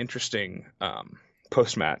very interesting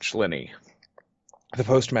post-match Lenny. The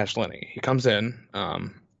post-match Lenny. He comes in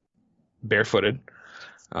barefooted.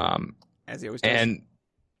 As he always does. And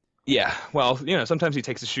yeah, well, sometimes he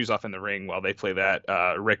takes his shoes off in the ring while they play that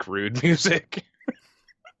Rick Rude music.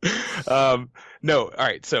 No, all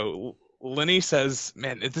right, so Lenny says,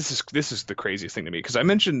 man, this is the craziest thing to me, because I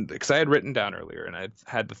had written down earlier and I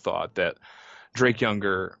had the thought that Drake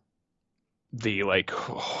Younger, the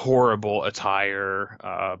horrible attire,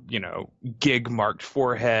 gig marked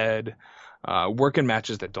forehead, working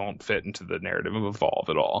matches that don't fit into the narrative of Evolve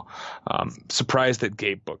at all. Surprised that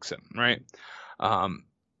Gabe books him, right? And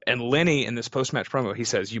Lenny, in this post-match promo, he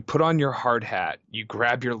says, you put on your hard hat, you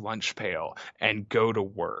grab your lunch pail, and go to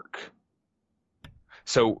work.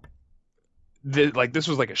 So this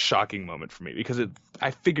was a shocking moment for me, because I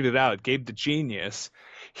figured it out. Gabe the Genius,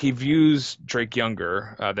 he views Drake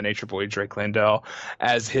Younger, the Nature Boy Drake Landell,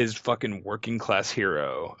 as his fucking working class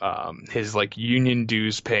hero, his union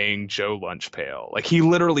dues paying Joe lunch pail. He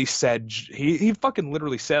literally said, he fucking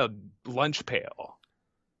literally said lunch pail.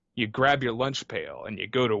 You grab your lunch pail and you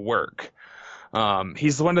go to work.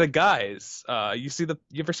 He's one of the guys. You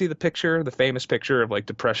ever see the famous picture of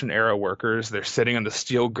Depression era workers? They're sitting on the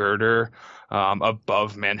steel girder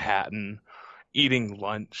above Manhattan, eating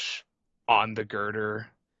lunch on the girder,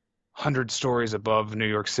 100 stories above New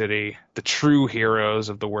York City. The true heroes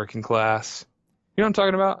of the working class. You know what I'm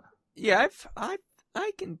talking about? Yeah, I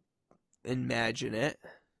can imagine it.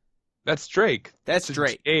 That's Drake. That's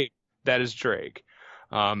Drake. That is Drake.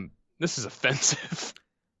 This is offensive.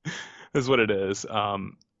 Is what it is.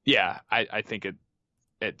 Yeah, I think it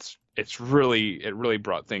really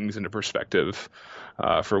brought things into perspective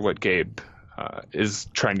for what Gabe is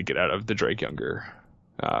trying to get out of the Drake Younger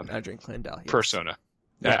Drake Landell persona.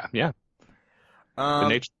 Yeah.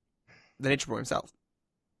 The Nature Boy himself,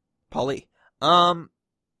 Paulie.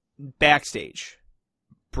 Backstage,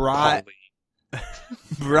 Brian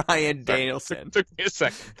Danielson. Took me a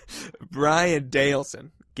second. Brian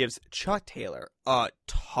Danielson gives Chuck Taylor a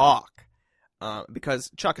talk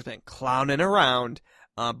because Chuck has been clowning around,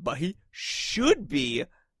 but he should be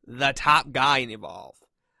the top guy in Evolve.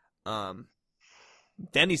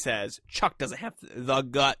 Then he says Chuck doesn't have the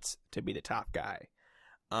guts to be the top guy.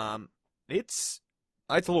 It's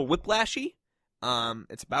a little whiplashy.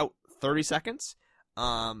 It's about 30 seconds,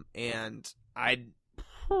 and I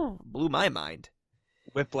blew my mind.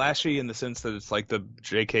 Whiplashy in the sense that it's like the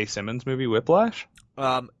J.K. Simmons movie Whiplash?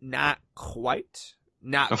 Not quite.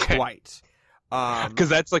 Not quite. Because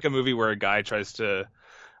that's a movie where a guy tries to,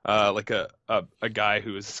 a guy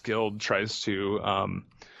who is skilled tries to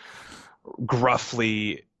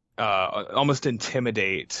gruffly, almost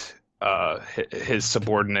intimidate his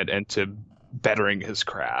subordinate into bettering his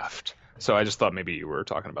craft. So I just thought maybe you were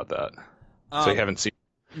talking about that. So you haven't seen?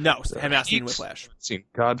 No, I have not seen Whiplash. Seen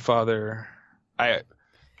Godfather. All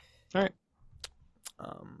right.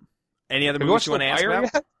 Any other movies you want to ask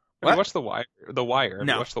about? Have you watched The Wire? The Wire. Have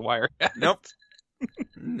No. you watched The Wire yet? Nope.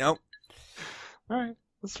 Nope. All right,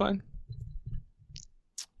 that's fine.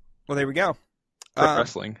 Well, there we go. Pro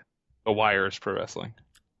wrestling. The Wire is pro wrestling.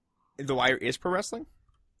 The Wire is pro wrestling?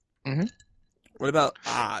 Mm-hmm. What about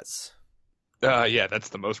Oz? Yeah, that's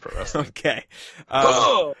the most pro wrestling. Okay.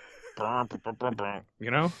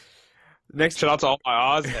 You know? Next. Shout out to all my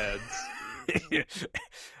Oz heads.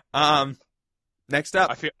 Next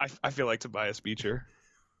up. I feel like Tobias Beecher.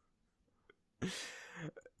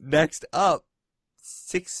 Next up,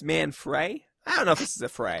 6-man fray. I don't know if this is a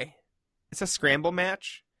fray. It's a scramble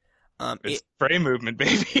match. It's fray movement,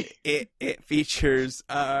 baby. It features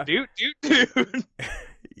dude.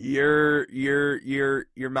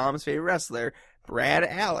 your mom's favorite wrestler, Brad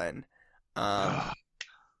Allen,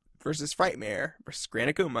 versus Frightmare, versus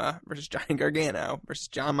Grant Akuma, versus Johnny Gargano, versus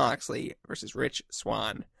Jon Moxley, versus Rich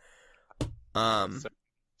Swann.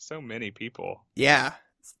 So many people. Yeah.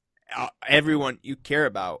 Everyone you care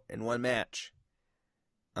about in one match.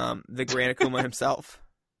 The Grant Akuma himself.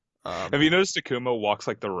 Have you noticed Akuma walks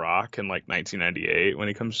like The Rock in like 1998 when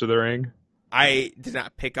he comes to the ring? I did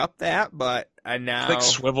not pick up that, but I now He, like,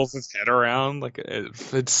 swivels his head around like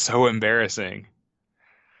it's so embarrassing.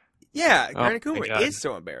 Yeah, Grant my Akuma God. is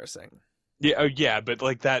so embarrassing. Yeah, but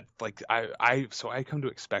like that, like I come to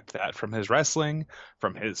expect that from his wrestling,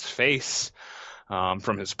 from his face,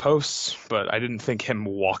 from his posts, but I didn't think him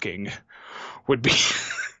walking would be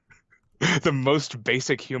the most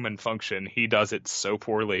basic human function. He does it so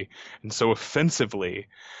poorly and so offensively.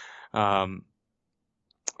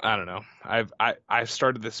 I don't know. I've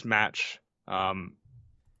started this match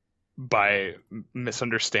by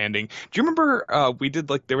misunderstanding. Do you remember we did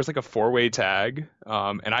there was like a 4-way tag,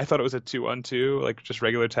 and I thought it was a 2-on-2, like just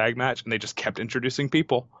regular tag match, and they just kept introducing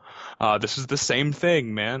people. This is the same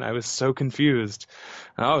thing, man. I was so confused.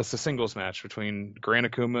 Oh, it's a singles match between Grant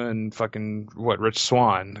Akuma and fucking Rich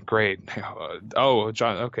Swann. Great.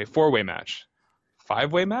 John. Okay, 4-way match,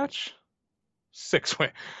 5-way match,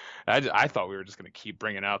 6-way. I thought we were just gonna keep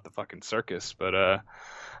bringing out the fucking circus, but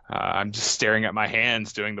I'm just staring at my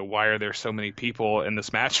hands doing the why are there so many people in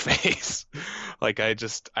this match face. Like I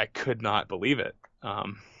could not believe it.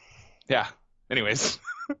 Yeah. Anyways.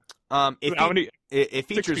 It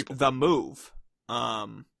features the move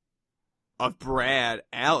of Brad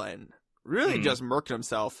Allen really just murking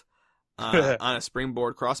himself on a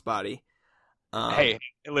springboard crossbody. Hey,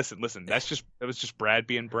 listen. That was just Brad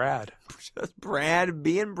being Brad. Just Brad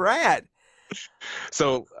being Brad.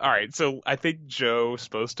 So, all right. So I think Joe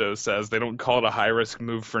Sposto says they don't call it a high risk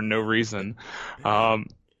move for no reason.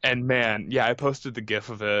 And man, yeah, I posted the GIF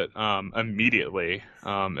of it immediately.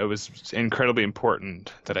 It was incredibly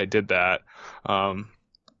important that I did that.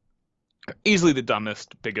 Easily the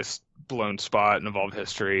dumbest, biggest blown spot in Evolve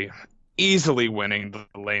history. Easily winning the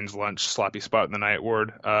Lane's Lunch Sloppy Spot of the Night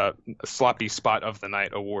award. Sloppy Spot of the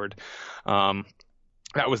Night award.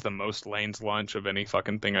 That was the most Lane's Lunch of any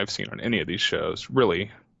fucking thing I've seen on any of these shows.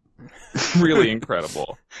 Really, really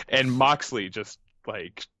incredible. And Moxley just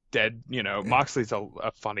like dead. You know, Moxley's a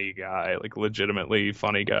funny guy, like legitimately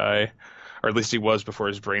funny guy, or at least he was before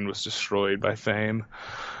his brain was destroyed by fame.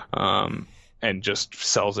 And just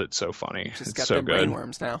sells it so funny. Just it's got so the good.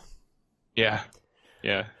 brainworms now. Yeah.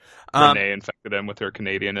 Renee infected him with her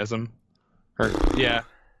Canadianism. Yeah.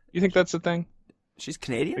 You think that's the thing? She's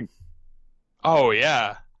Canadian? Oh,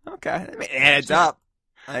 yeah. Okay. I mean, it adds up.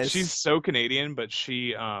 She's so Canadian, but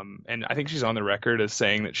she, and I think she's on the record as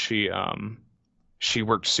saying that she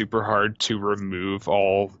worked super hard to remove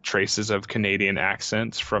all traces of Canadian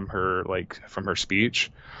accents from her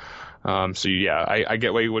speech. So yeah, I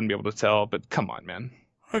get why you wouldn't be able to tell, but come on, man.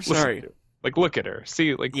 I'm sorry. Look at her.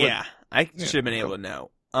 See, yeah, I should have been able to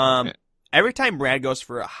know. Every time Brad goes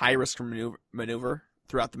for a high risk maneuver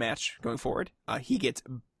throughout the match going forward, he gets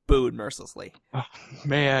booed mercilessly. Oh,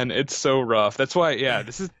 man, it's so rough. That's why, yeah,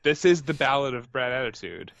 this is the Ballad of Brad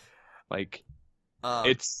attitude. Like,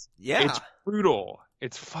 it's brutal.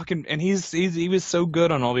 It's fucking, and he was so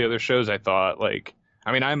good on all the other shows. I thought, like,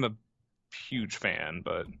 I mean, I'm a huge fan,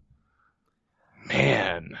 but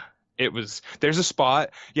man, there's a spot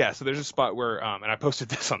where and I posted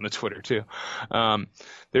this on the Twitter too.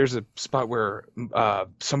 There's a spot where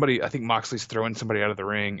somebody, I think Moxley's throwing somebody out of the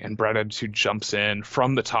ring, and Brad Attitude jumps in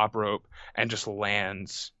from the top rope and just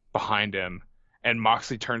lands behind him, and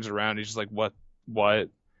Moxley turns around, he's just like, what,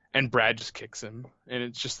 and Brad just kicks him, and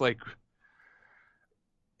it's just like,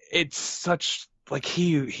 it's such like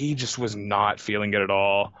he just was not feeling it at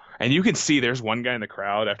all. And you can see there's one guy in the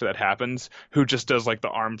crowd after that happens who just does like the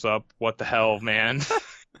arms up, what the hell, man.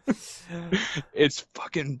 It's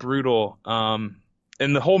fucking brutal. And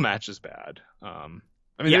the whole match is bad. I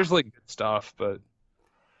mean, there's like good stuff, but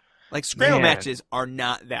like scramble matches are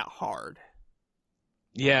not that hard.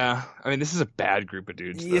 Yeah, I mean, this is a bad group of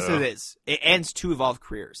dudes. Yes, though. it is. It ends 2 Evolve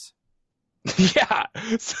careers. Yeah.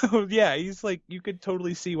 So yeah, he's like, you could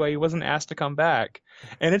totally see why he wasn't asked to come back,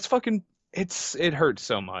 and it's fucking, it hurts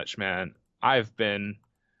so much, man. I've been,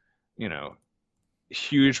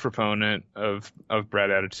 huge proponent of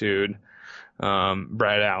Brad Attitude,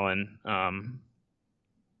 Brad Allen, on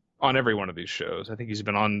every one of these shows. I think he's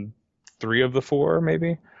been on 3 of the 4,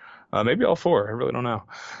 maybe all 4. I really don't know.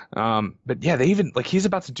 But yeah, they even like he's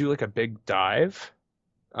about to do like a big dive,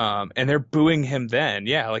 and they're booing him. Then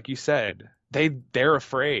like you said, they're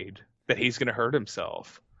afraid that he's gonna hurt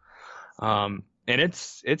himself. And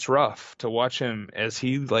it's rough to watch him as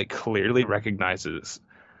he like clearly recognizes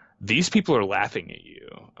these people are laughing at you.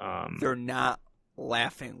 They're not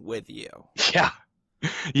laughing with you. Yeah.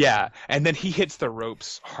 Yeah, and then he hits the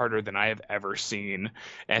ropes harder than I have ever seen,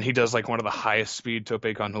 and he does like one of the highest speed tope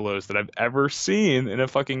con hellos that I've ever seen in a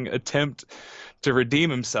fucking attempt to redeem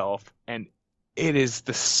himself, and it is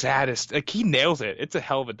the saddest. Like, he nails it. It's a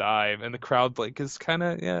hell of a dive, and the crowd like is kind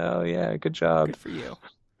of yeah, good job. Good for you.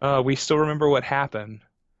 We still remember what happened,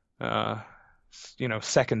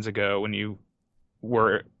 seconds ago when you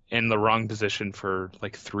were in the wrong position for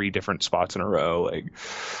like 3 different spots in a row. Like,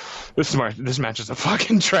 this match is a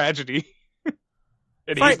fucking tragedy.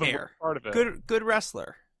 And he's the worst part of it. Good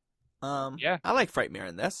wrestler. Yeah. I like Frightmare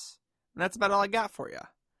in this. And that's about all I got for you.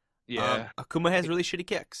 Yeah. Akuma has really shitty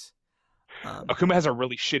kicks. Akuma has a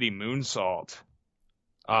really shitty moonsault,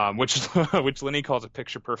 which Lenny calls a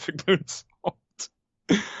picture perfect moonsault.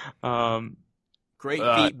 Great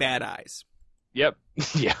feet, bad eyes. Yep.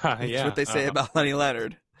 Yeah. That's what they say about Lenny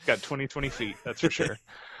Leonard. Got 20 feet, that's for sure.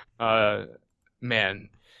 Man,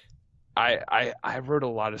 I wrote a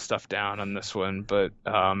lot of stuff down on this one, but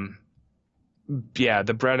the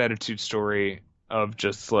Brad Attitude story of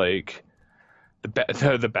just like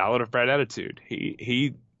the Ballad of Brad Attitude.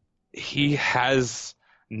 He has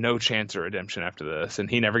no chance of redemption after this, and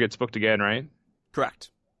he never gets booked again, right? Correct.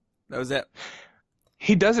 That was it.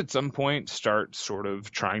 He does at some point start sort of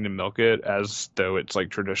trying to milk it as though it's like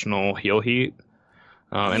traditional heel heat.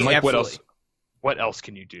 And like, absolutely. what else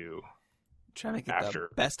can you do? Trying to make it the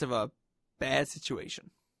best of a bad situation.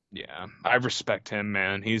 Yeah, I respect him,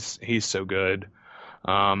 man. He's so good.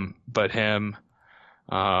 But him,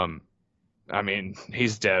 I mean,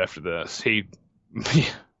 he's dead after this. He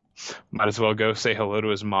might as well go say hello to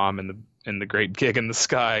his mom in the great gig in the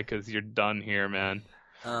sky, because you're done here, man.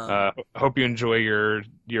 Hope you enjoy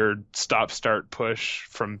your stop-start push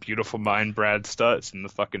from beautiful mind Brad Stutz in the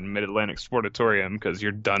fucking Mid-Atlantic Sportatorium, because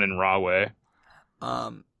you're done in Rahway.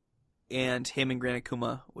 And him and Gran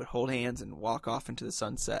Akuma would hold hands and walk off into the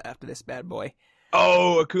sunset after this bad boy.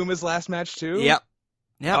 Oh, Akuma's last match too? Yep.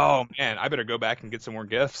 Oh, man, I better go back and get some more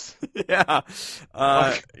gifts. Yeah.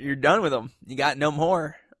 You're done with him. You got no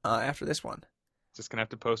more after this one. Just going to have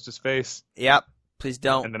to post his face. Yep. Please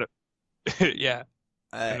don't. And then yeah.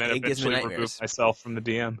 And then it gives me eventually nightmares. remove myself from the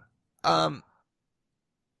DM.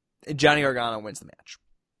 Johnny Gargano wins the match.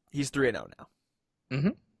 He's 3-0 now. Mm-hmm.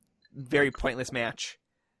 Very pointless match.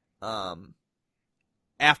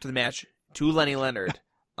 After the match, to Lenny Leonard.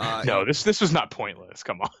 No, this was not pointless.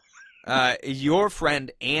 Come on. Your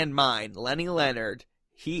friend and mine, Lenny Leonard,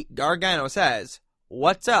 Gargano says,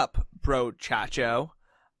 "What's up, bro Chacho?"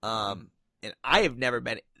 And I have never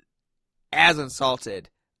been as insulted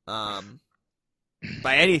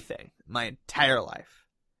by anything my entire life.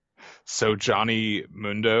 So Johnny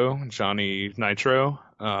Nitro,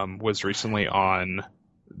 was recently on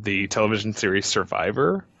the television series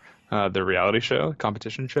Survivor, the reality show,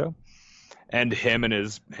 competition show, and him and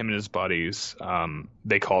his buddies,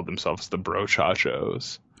 they called themselves the Bro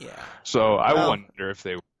Chachos. Yeah. So I wonder if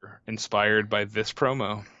they were inspired by this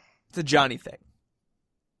promo. It's a Johnny thing.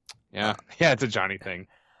 Yeah, it's a Johnny thing.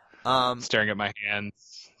 Staring at my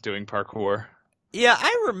hands, doing parkour. Yeah,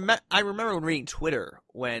 I remember when reading Twitter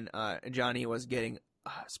when Johnny was getting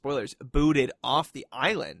spoilers booted off the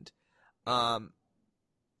island.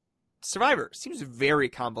 Survivor seems very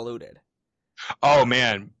convoluted. Oh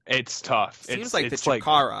man, it's tough. Seems like the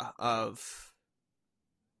Chikara of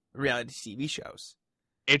reality TV shows.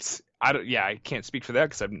 I can't speak for that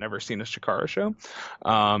because I've never seen a Chikara show.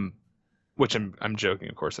 which I'm joking,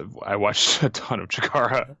 of course. I watched a ton of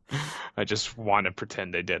Chikara. I just want to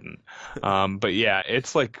pretend I didn't. But yeah, it's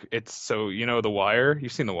so The Wire.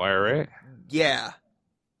 You've seen The Wire, right? Yeah.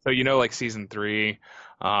 So like season 3,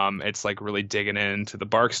 it's like really digging into the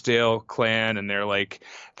Barksdale clan and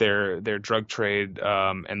their drug trade,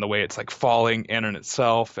 and the way it's like falling in on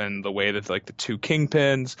itself, and the way that like the two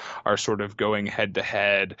kingpins are sort of going head to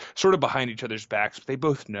head, sort of behind each other's backs, but they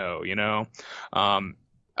both know.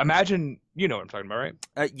 Imagine what I'm talking about,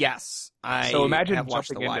 right? Yes, So imagine have watched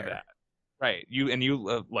jumping The Wire. into that. Right, you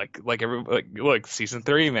like season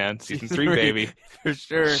 3, man, season 3, baby, for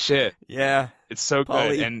sure. Shit, Yeah, it's so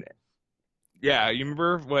Polly. good. And yeah, you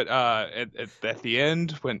remember what at the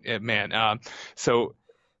end when so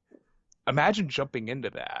imagine jumping into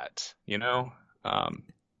that.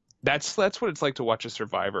 That's what it's like to watch a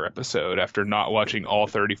Survivor episode after not watching all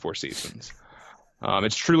 34 seasons.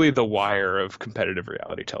 It's truly The Wire of competitive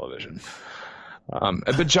reality television.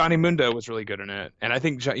 But Johnny Mundo was really good in it, and I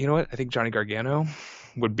think I think Johnny Gargano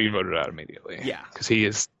would be voted out immediately. Yeah, because he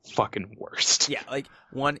is fucking worst. Yeah, like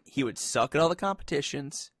one, he would suck at all the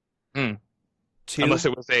competitions. 2, unless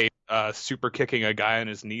it was a super kicking a guy on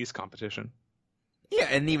his knees competition. Yeah,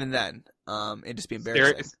 and even then, it'd just be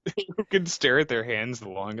embarrassing. Who can stare at their hands the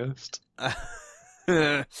longest?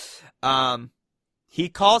 He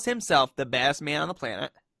calls himself the baddest man on the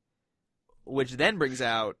planet, which then brings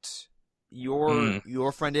out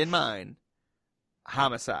your friend and mine,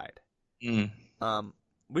 Homicide.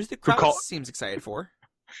 Which the crowd seems excited for.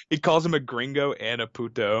 He calls him a gringo and a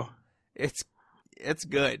puto. It's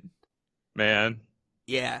good, man.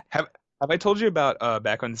 Yeah. Have I told you about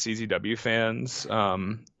back on CZW fans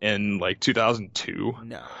in like 2002?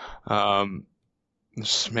 No.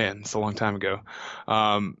 Man, it's a long time ago.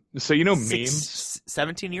 So memes.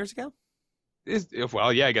 17 years ago?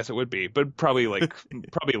 Well, yeah, I guess it would be, but probably late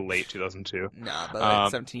 2002. Nah, but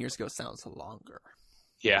 17 years ago sounds longer.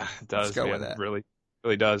 Yeah, it does. Let's go with it. Really,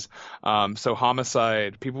 really does. So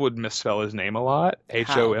Homicide, people would misspell his name a lot.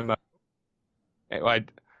 Homo.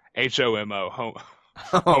 Homo.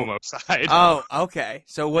 Homicide. Oh, okay.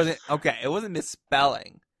 So it wasn't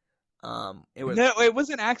misspelling. It was. No, it was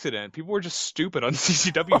an accident. People were just stupid on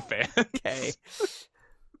CCW fans. Okay.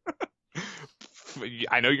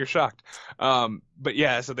 I know you're shocked. But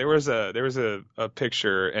yeah, so there was a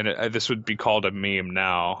picture, and this would be called a meme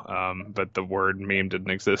now. But the word meme didn't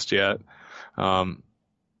exist yet. And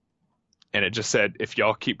it just said, "If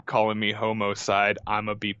y'all keep calling me homicide,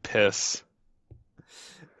 I'ma be piss."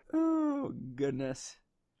 Oh goodness.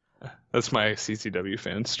 That's my CCW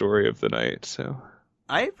fan story of the night. So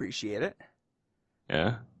I appreciate it.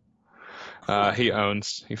 Yeah.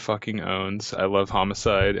 He fucking owns. I love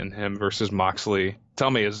Homicide and him versus Moxley.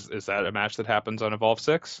 Tell me, is that a match that happens on Evolve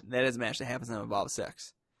 6? That is a match that happens on Evolve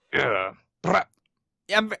 6. Yeah.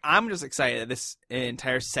 Yeah, I'm just excited that this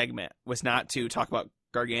entire segment was not to talk about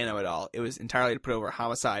Gargano at all. It was entirely to put over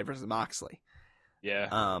Homicide versus Moxley.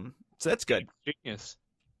 Yeah. So that's good. Genius.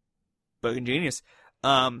 Booking Genius.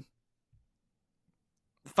 Follow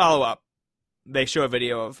up. They show a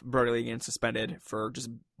video of Brody Lee getting suspended for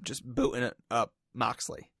just booting it up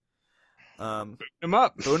Moxley. Booting him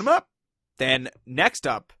up. Booting him up. Then next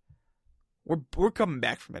up, we're coming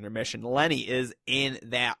back from intermission. Lenny is in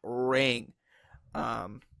that ring.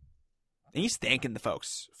 And he's thanking the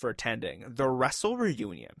folks for attending the Wrestle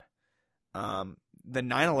Reunion, the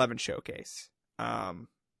 9/11 showcase. And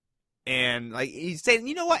like he's saying,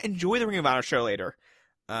 you know what? Enjoy the Ring of Honor show later.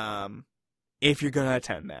 If you're gonna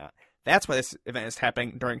attend that. That's why this event is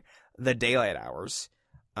happening during the daylight hours.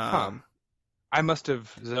 I must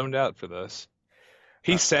have zoned out for this.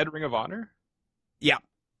 He said Ring of Honor? Yep.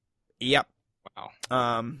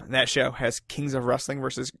 Wow. That show has Kings of Wrestling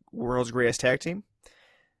versus World's Greatest Tag Team.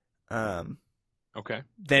 Okay.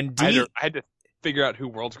 Then I had to figure out who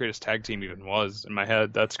World's Greatest Tag Team even was in my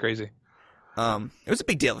head. That's crazy. It was a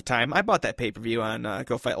big deal at the time. I bought that pay-per-view on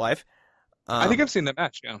Go Fight Live. I think I've seen that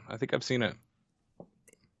match, yeah. I think I've seen it.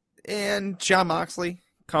 And Jon Moxley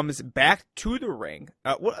comes back to the ring.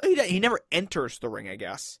 He never enters the ring, I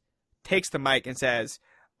guess. Takes the mic and says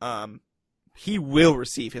he will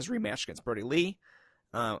receive his rematch against Brody Lee,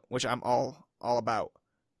 which I'm all about.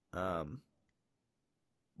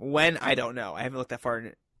 When, I don't know. I haven't looked that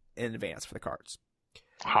far in advance for the cards.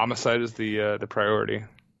 Homicide is the priority.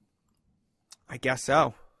 I guess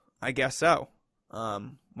so.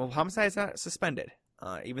 Well, Homicide's not suspended,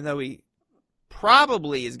 even though he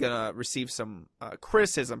probably is going to receive some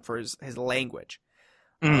criticism for his language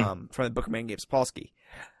from the Booker Man Gabe Sapolsky.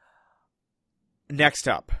 Next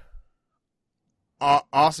up,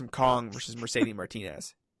 Awesome Kong versus Mercedes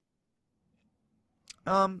Martinez.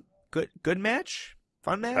 good match,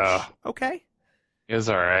 fun match. Okay, it was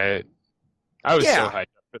all right. I was so hyped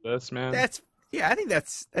up for this, man. I think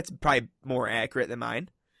that's probably more accurate than mine.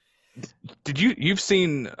 You've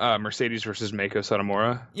seen Mercedes versus Meiko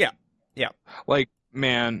Satomura? Yeah. Like,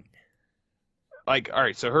 man, like, all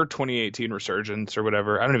right, so her 2018 resurgence or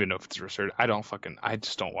whatever, I don't even know if it's a resurgence. I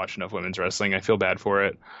just don't watch enough women's wrestling. I feel bad for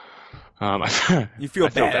it. You feel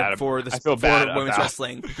bad for the sport of women's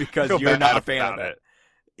wrestling because you're not a fan of it.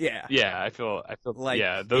 Yeah. Yeah, I feel like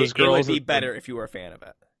those girls. It would be better if you were a fan of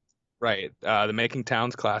it. Right. The Making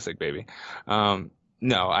Towns Classic, baby.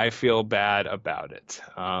 No, I feel bad about it.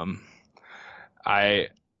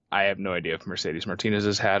 I have no idea if Mercedes Martinez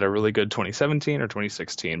has had a really good 2017 or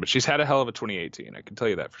 2016, but she's had a hell of a 2018. I can tell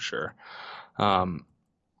you that for sure.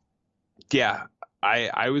 Yeah,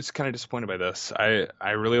 I was kind of disappointed by this. I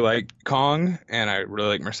really like Kong and I really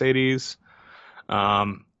like Mercedes.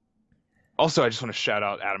 Also, I just want to shout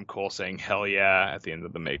out Adam Cole saying "hell yeah" at the end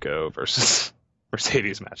of the Meiko versus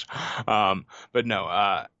Mercedes match. But no,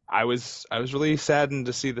 I was really saddened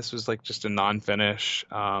to see this was like just a non-finish.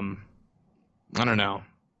 I don't know.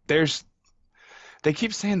 They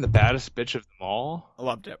keep saying the baddest bitch of them all. I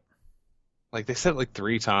loved it. Like they said it like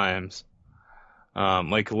 3 times.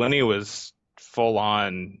 Like Lenny was full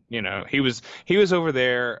on, he was over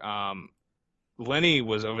there. Lenny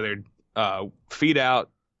was over there, feet out,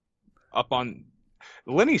 up on.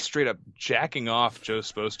 Lenny straight up jacking off Joe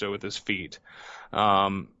Sposto with his feet,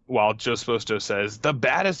 while Joe Sposto says the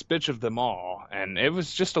baddest bitch of them all, and it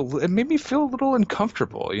was just it made me feel a little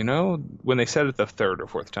uncomfortable, when they said it the 3rd or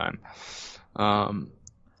 4th time.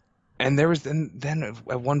 And there was then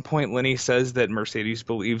at one point Lenny says that Mercedes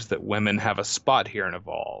believes that women have a spot here in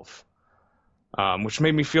Evolve, which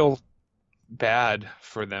made me feel bad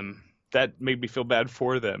for them. That made me feel bad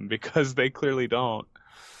for them because they clearly don't.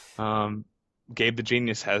 Gabe the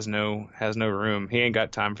Genius has no room. He ain't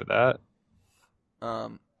got time for that.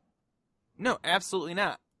 No, absolutely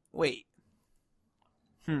not. Wait.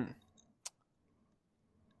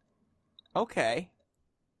 Okay.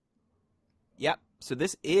 Yep. So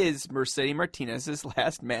this is Mercedes Martinez's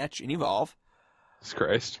last match in Evolve. Jesus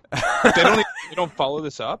Christ. They don't follow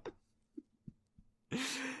this up?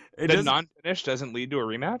 The non-finish doesn't lead to a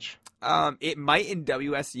rematch? It might in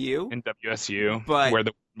WSU. In WSU, but where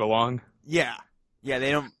they belong? Yeah. Yeah,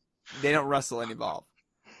 they don't wrestle in Evolve.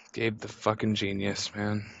 Gabe the fucking Genius,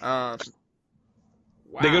 man. Wow.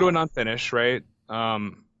 They go to a non-finish, right?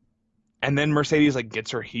 And then Mercedes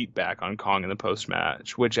gets her heat back on Kong in the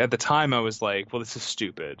post-match, which at the time I was like, well, this is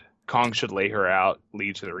stupid. Kong should lay her out,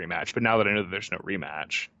 lead to the rematch. But now that I know that there's no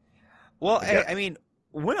rematch. Well, I mean,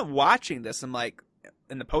 when I'm watching this, I'm like,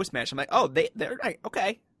 in the post-match, I'm like, oh, they're like,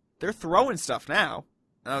 okay. They're throwing stuff now.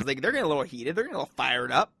 And I was like, they're getting a little heated. They're getting a little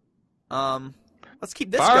fired up. Let's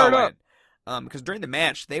keep this going. Because during the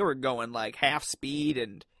match, they were going like half speed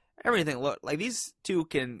and everything looked like these two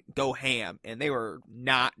can go ham, and they were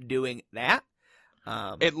not doing that.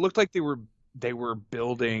 It looked like they were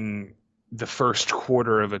building the first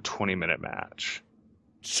quarter of a 20-minute match.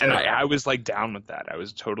 Sure. And I was down with that. I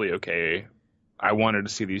was totally okay. I wanted to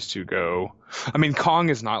see these two go. I mean, Kong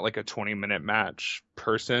is not like a 20-minute match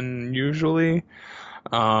person usually.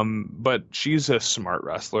 But she's a smart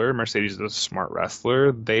wrestler. Mercedes is a smart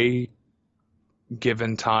wrestler. They,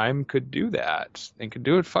 given time, could do that and could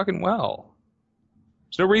do it fucking well.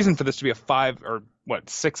 There's no reason for this to be a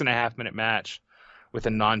 6.5 minute match with a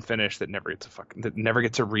non-finish that never gets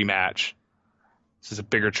a rematch. This is a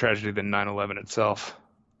bigger tragedy than 9/11 itself.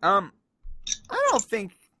 I don't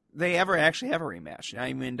think they ever actually have a rematch. Not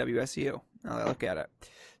even in WSU. Now that I look at it.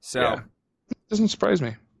 So yeah. It doesn't surprise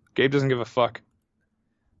me. Gabe doesn't give a fuck.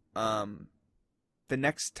 The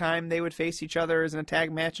next time they would face each other is in a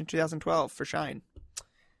tag match in 2012 for Shine.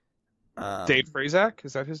 Dave Frazak?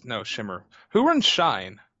 Is that his? No, Shimmer. Who runs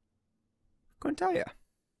Shine? Couldn't tell you.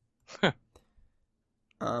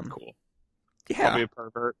 Cool. Yeah. Probably a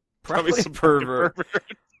pervert. Probably some pervert.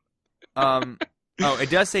 It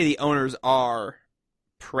does say the owners are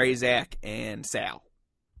Prazak and Sal.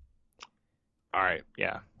 All right,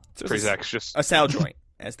 yeah. So Prazak's just a Sal joint,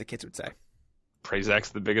 as the kids would say. Prazak's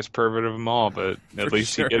the biggest pervert of them all, but at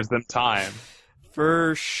least he gives them time.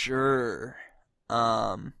 For sure.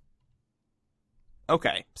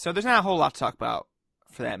 Okay, so there's not a whole lot to talk about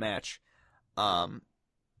for that match.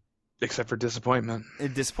 Except for disappointment.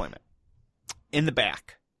 Disappointment. In the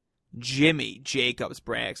back, Jimmy Jacobs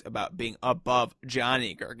brags about being above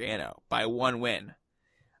Johnny Gargano by 1 win.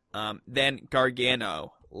 Then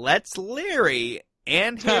Gargano lets Leary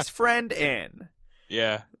and his friend in.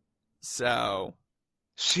 Yeah. So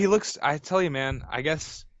she looks, I tell you, man, I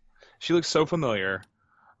guess she looks so familiar.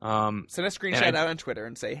 Send a screenshot out on Twitter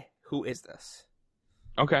and say, "Who is this?"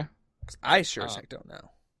 Okay. 'Cause I sure as heck don't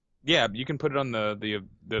know. Yeah, you can put it on the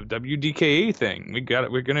WDKE thing. We got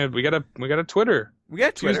it. We got a Twitter. We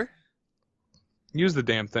got Twitter. Use the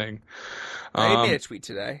damn thing. I made a tweet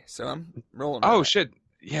today, so I'm rolling. Oh shit!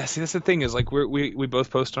 Yeah, see, that's the thing is like we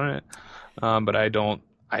both post on it, but I don't.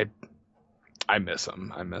 I miss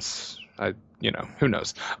them. Who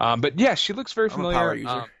knows? But yeah, she looks very familiar. I'm a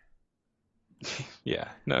power user. Yeah,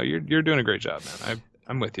 no, you're doing a great job, man.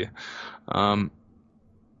 I'm with you.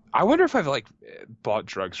 I wonder if I've like bought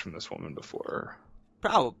drugs from this woman before,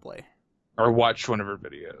 Probably. or watched one of her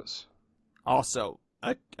videos. Also,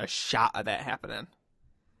 a shot of that happening.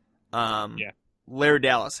 Yeah. Larry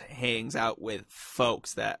Dallas hangs out with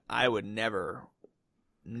folks that I would never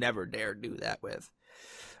dare do that with.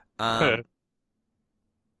 But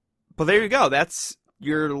there you go. That's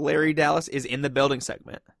your Larry Dallas is in the building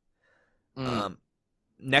segment.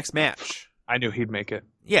 Next match. I knew he'd make it.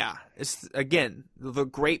 Yeah, it's again the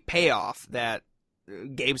great payoff that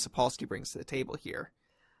Gabe Sapolsky brings to the table here.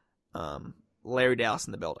 Larry Dallas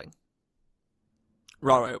in the building.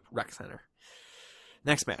 Raw Rec Center.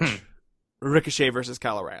 Next match. Ricochet versus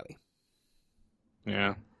Kyle O'Reilly.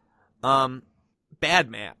 Yeah. Bad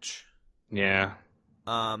match. Yeah.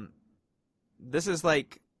 This is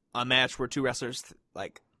like a match where two wrestlers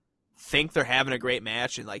think they're having a great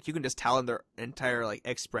match, and like you can just tell in their entire like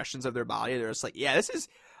expressions of their body, they're just like, yeah, this is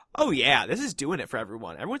doing it for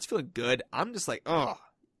everyone. Everyone's feeling good. I'm just like, oh,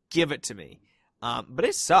 give it to me. But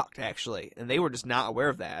it sucked actually, and they were just not aware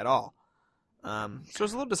of that at all. So it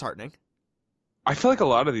was a little disheartening. I feel like a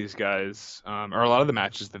lot of these guys, or a lot of the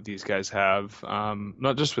matches that these guys have,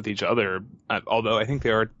 not just with each other, although I think they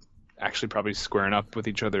are actually probably squaring up with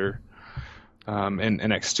each other in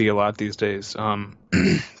NXT a lot these days.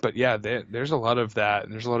 But yeah, there's a lot of that.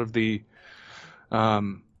 And there's a lot of the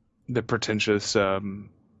pretentious. What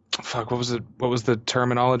was it? What was the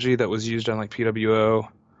terminology that was used on like PWO?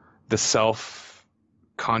 The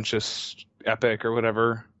self-conscious epic or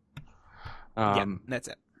whatever. Yeah, that's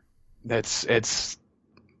it.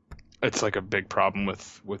 It's like a big problem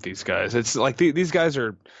with these guys. It's like these guys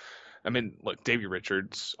are. I mean, look, Davey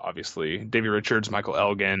Richards, obviously. Davey Richards, Michael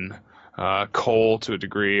Elgin, Cole, to a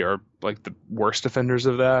degree, are like the worst offenders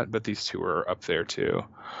of that, but these two are up there too.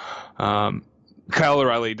 Kyle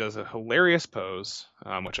O'Reilly does a hilarious pose,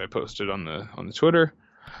 which I posted on the Twitter.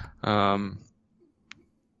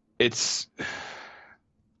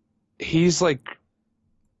 He's like,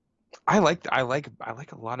 I like a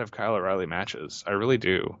lot of Kyle O'Reilly matches. I really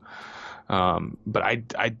do. But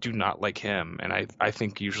I do not like him, and I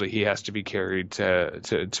think usually he has to be carried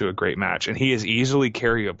to a great match, and he is easily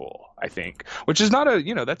carryable, I think, which is not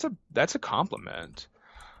that's a compliment.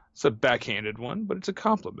 It's a backhanded one, but it's a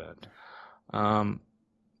compliment.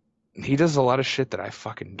 He does a lot of shit that I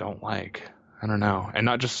fucking don't like. I don't know, and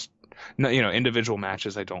not just individual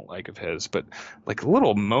matches I don't like of his, but like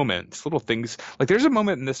little moments, little things. Like there's a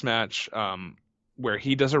moment in this match where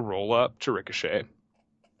he does a roll up to Ricochet.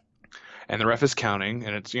 And the ref is counting,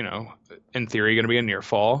 and it's, in theory, going to be a near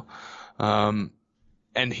fall. And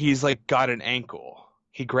he's like got an ankle.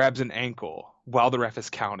 He grabs an ankle while the ref is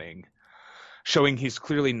counting, showing he's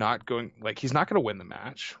clearly not going, like he's not going to win the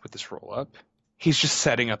match with this roll up. He's just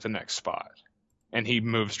setting up the next spot, and he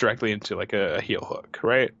moves directly into like a heel hook,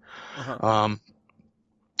 right? Uh-huh.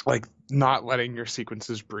 Like not letting your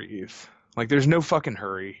sequences breathe. Like there's no fucking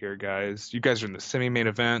hurry here, guys. You guys are in the semi-main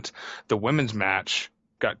event. The women's match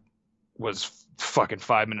was fucking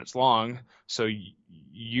 5 minutes long, so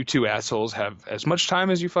you two assholes have as much time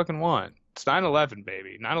as you fucking want. It's 9/11,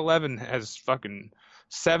 baby. 9/11 has fucking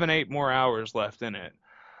 7-8 more hours left in it.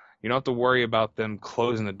 You don't have to worry about them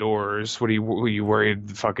closing the doors. What are you worried?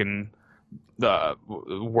 The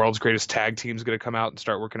world's greatest tag team is going to come out and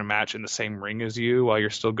start working a match in the same ring as you while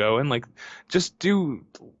you're still going? Like, just do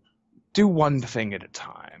one thing at a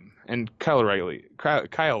time. And Kyle O'Reilly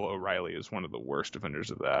is one of the worst offenders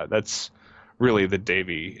of that. That's really the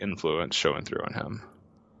Davey influence showing through on him.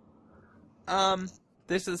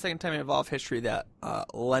 This is the second time in Evolve history that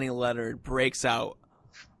Lenny Leonard breaks out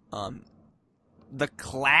the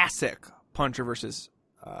classic puncher versus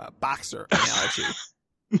boxer analogy.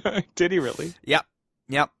 Did he really? Yep.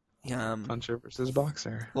 Puncher versus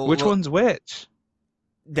boxer. Well, which one's which?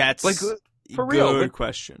 That's like for real. real. Good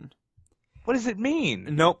question. What does it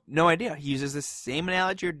mean? Nope, no idea. He uses the same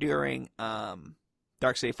analogy during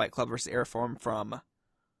Dark City Fight Club versus Airform from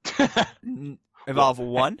Evolve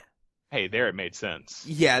 1. Hey, there it made sense.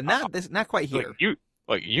 Yeah, not quite here.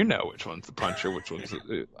 Like, you know which one's the puncher, which one's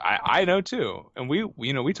I know too. And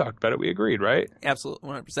we talked about it, we agreed, right? Absolutely,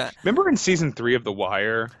 100%. Remember in season 3 of The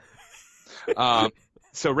Wire?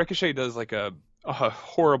 So Ricochet does like a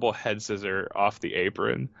horrible head scissor off the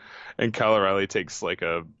apron, and Kyle O'Reilly takes like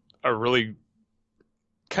a really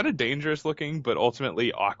kind of dangerous looking, but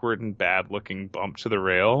ultimately awkward and bad looking bump to the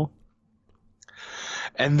rail.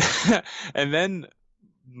 And then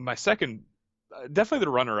my second, definitely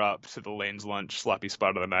the runner up to the Lane's Lunch Sloppy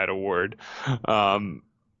Spot of the Night award,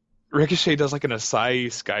 Ricochet does like an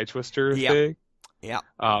Asai Sky Twister thing. Yeah.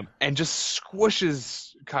 And just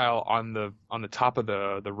squishes Kyle on the top of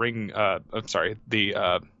the ring. I'm sorry, the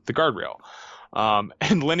guardrail.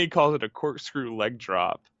 And Lenny calls it a corkscrew leg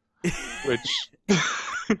drop, which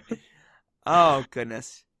oh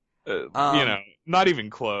goodness, not even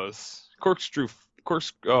close. Corkscrew.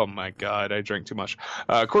 Oh my god, I drank too much.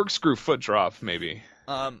 Corkscrew foot drop, maybe.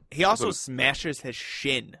 He also smashes his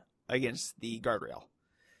shin against the guardrail.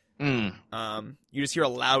 You just hear a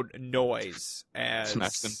loud noise as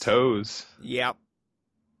smash them toes. Yep.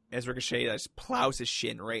 As Ricochet just plows his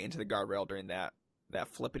shin right into the guardrail during that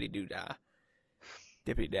flippity doo dah,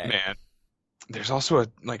 dippity day. Man, there's also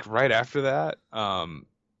right after that,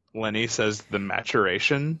 Lenny says the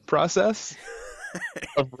maturation process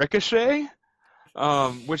of Ricochet,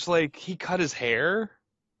 which he cut his hair.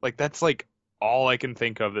 That's all I can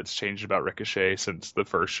think of that's changed about Ricochet since the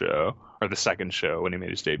first show or the second show when he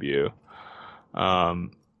made his debut. No,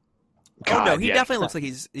 he definitely looks like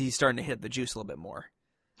he's starting to hit the juice a little bit more.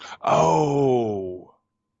 Oh,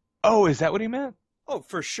 is that what he meant? Oh,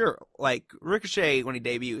 for sure. Ricochet when he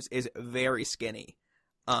debuts is very skinny.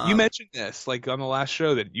 You mentioned this on the last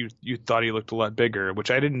show that you thought he looked a lot bigger,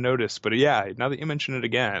 which I didn't notice. But yeah, now that you mention it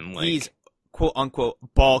again, he's quote unquote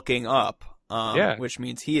bulking up. Yeah. Which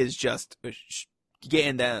means he is just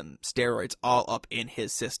getting them steroids all up in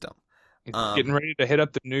his system. He's getting ready to hit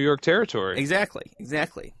up the New York territory. Exactly.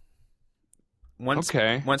 Once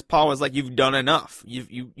Paul was like, "You've done enough.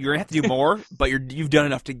 You're gonna have to do more, but you've done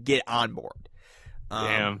enough to get on board."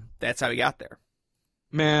 Damn. That's how he got there.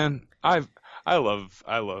 Man, I love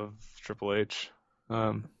Triple H.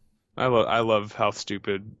 I love how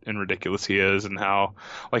stupid and ridiculous he is, and how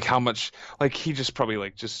much he just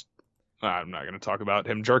probably I'm not going to talk about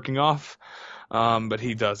him jerking off, but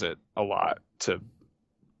he does it a lot to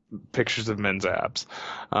pictures of men's abs.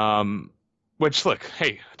 Which, look,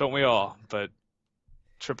 hey, don't we all? But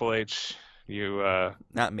Triple H, you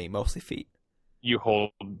not me, mostly feet. You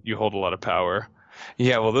hold a lot of power.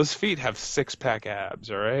 Yeah, well, those feet have 6-pack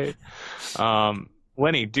abs, all right?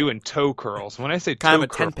 Lenny doing toe curls. When I say toe kind of a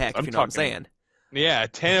curls, 10-pack, if you know what I'm saying. Yeah,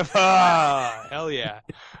 10. Hell yeah.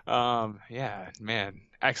 Yeah, man.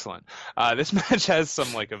 Excellent. This match has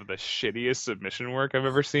some of the shittiest submission work I've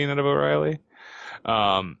ever seen out of O'Reilly.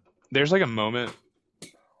 There's a moment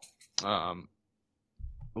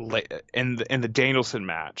in the Danielson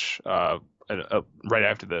match right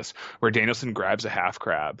after this where Danielson grabs a half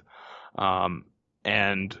crab,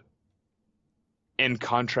 and in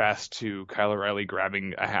contrast to Kyle O'Reilly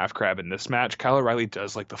grabbing a half crab in this match, Kyle O'Reilly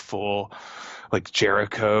does the full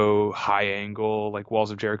Jericho high angle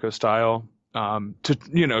Walls of Jericho style. To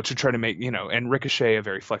try to make, and Ricochet, a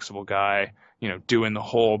very flexible guy, doing the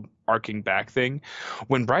whole arcing back thing.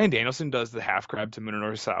 When Bryan Danielson does the half crab to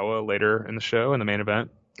Minoru Sawa later in the show, in the main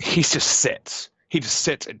event, he just sits. He just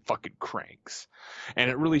sits and fucking cranks.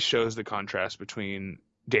 And it really shows the contrast between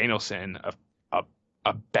Danielson,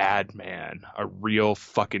 a bad man, a real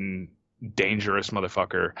fucking dangerous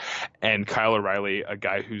motherfucker, and Kyle O'Reilly, a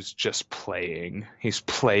guy who's just playing. He's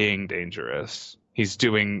playing dangerous. He's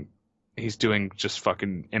doing just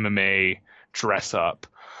fucking MMA dress up.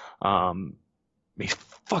 He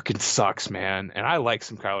fucking sucks, man. And I like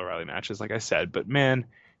some Kyle O'Reilly matches, like I said, but man,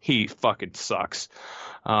 he fucking sucks.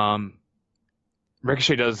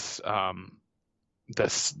 Ricochet does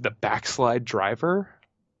the backslide driver,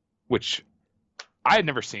 which I had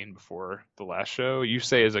never seen before the last show. You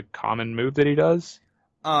say is a common move that he does?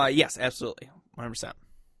 Yes, absolutely. 100%.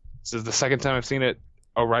 This is the second time I've seen it.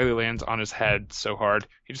 O'Reilly lands on his head so hard,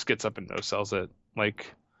 he just gets up and no-sells it.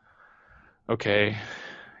 Okay.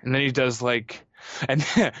 And then he does and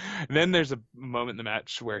then there's a moment in the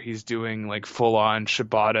match where he's doing full-on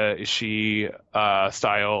Shibata Ishii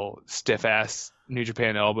style stiff-ass New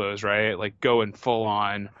Japan elbows, right? Going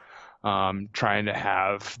full-on, trying to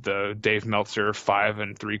have the Dave Meltzer 5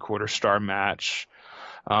 3/4 star match.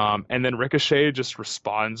 And then Ricochet just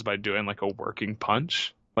responds by doing a working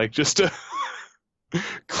punch. Just a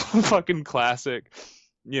fucking classic,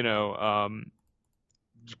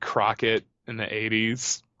 Crockett in the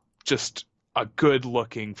 80s. Just a good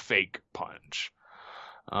looking fake punch.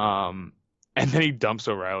 And then he dumps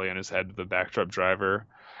O'Reilly on his head with the backdrop driver.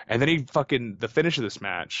 And then the finish of this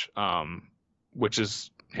match, which is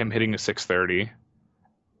him hitting a 630.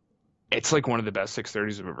 It's like one of the best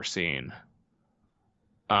 630s I've ever seen.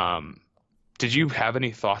 Did you have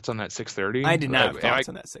any thoughts on that 630? I did not have thoughts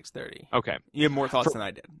on that 630. Okay. You have more thoughts than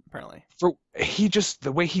I did, apparently.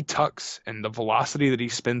 The way he tucks and the velocity that he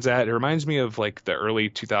spins at, it reminds me of like the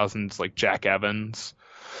early 2000s, like Jack Evans,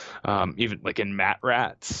 even like in Matt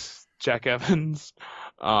Rat's Jack Evans,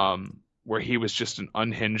 where he was just an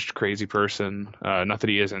unhinged, crazy person. Not that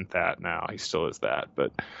he isn't that now. He still is that.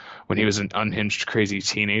 But when he was an unhinged, crazy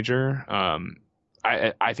teenager,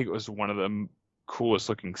 I think it was one of the coolest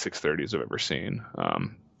looking 630s I've ever seen.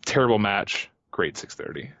 Terrible match, great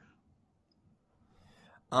 630.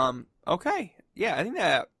 Okay. Yeah, I think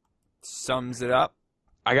that sums it up.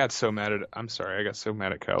 I got so mad at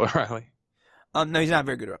Kyle O'Reilly. No, he's not a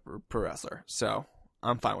very good pro wrestler, so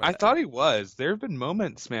I'm fine with it. I thought he was. There have been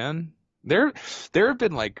moments, man. There have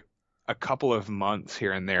been like a couple of months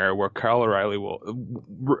here and there where Kyle O'Reilly will.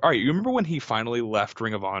 All right, you remember when he finally left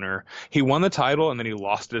Ring of Honor? He won the title and then he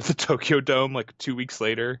lost it at the Tokyo Dome like 2 weeks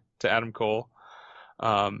later to Adam Cole.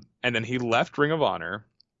 And then he left Ring of Honor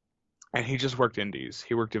and he just worked indies.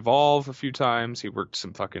 He worked Evolve a few times. He worked El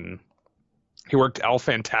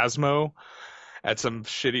Phantasmo at some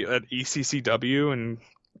shitty at ECCW and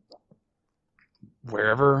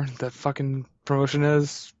wherever that fucking promotion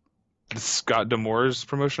is. The Scott D'Amour's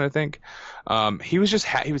promotion, I think. He was just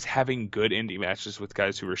he was having good indie matches with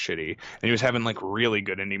guys who were shitty, and he was having like really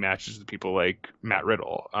good indie matches with people like Matt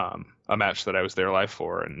Riddle. A match that I was there live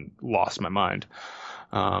for and lost my mind.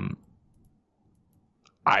 I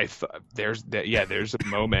thought there's a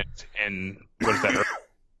moment in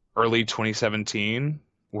early 2017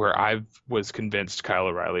 where I was convinced Kyle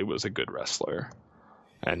O'Reilly was a good wrestler,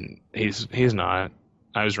 and he's not.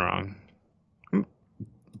 I was wrong.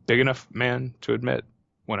 Big enough man to admit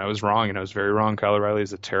when I was wrong, and I was very wrong. Kyle O'Reilly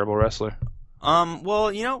is a terrible wrestler.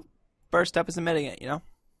 Well, first step is admitting it,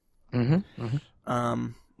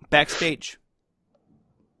 Backstage.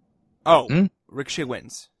 Ricochet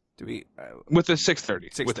wins. Do we with the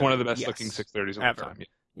 630, with one of the best looking 630s of all time? Yeah.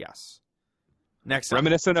 Yes. Next,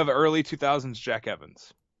 reminiscent of early 2000s Jack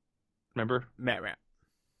Evans. Remember Matt Rat.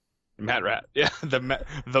 Yeah, the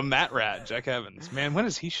Matt Rat, Jack Evans. Man, when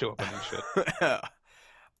does he show up on this shit?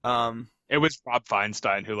 It was Rob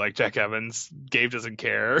Feinstein who liked Jack Evans. Gabe doesn't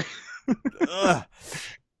care.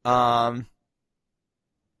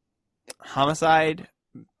 Homicide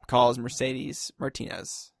calls Mercedes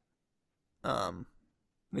Martinez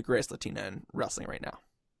the greatest Latina in wrestling right now.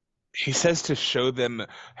 He says to show them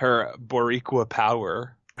her Boricua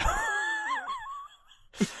power.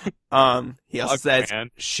 He also says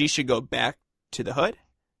she should go back to the hood.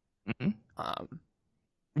 Mm-hmm.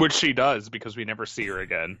 Which she does because we never see her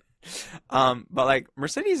again. But like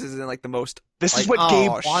Mercedes isn't like the most. This like, is what Gabe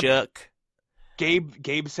wanted. Shook.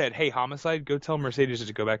 Gabe said, "Hey, Homicide, go tell Mercedes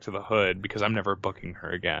to go back to the hood because I'm never booking her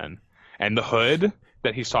again." And the hood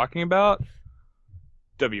that he's talking about,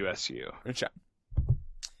 WSU.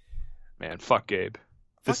 Man, fuck Gabe.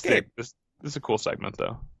 This is a cool segment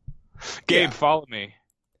though. Gabe, follow me.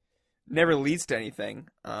 Never leads to anything.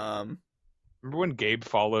 Remember when Gabe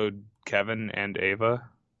followed Kevin and Ava?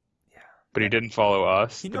 Yeah. But he didn't follow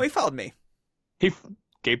us. He followed me.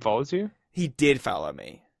 Gabe follows you? He did follow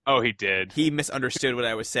me. Oh, he did. He misunderstood what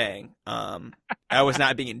I was saying. I was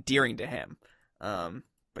not being endearing to him.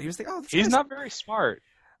 But he was like, "Oh, he's not very smart."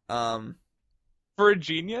 For a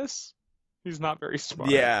genius, he's not very smart.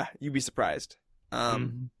 Yeah, you'd be surprised.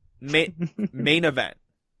 Main event.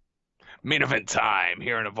 Main event time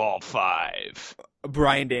here in Evolve 5.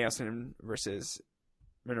 Bryan Danielson versus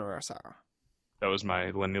Minoru Asara. That was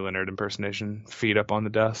my Lenny Leonard impersonation. Feet up on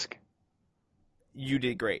the desk. You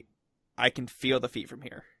did great. I can feel the feet from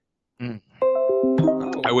here.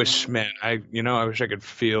 Oh. I wish, man, I wish I could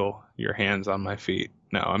feel your hands on my feet.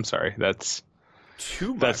 No, I'm sorry. That's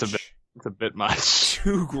too much. That's a bit much.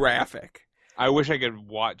 Too graphic. I wish I could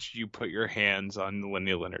watch you put your hands on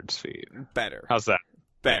Lenny Leonard's feet. Better. How's that?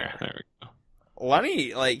 Better. There we go.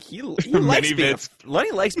 Lenny, like he likes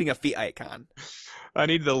being a feet icon. I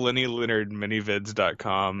need the Lenny Leonard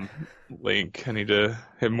minivids.com link. I need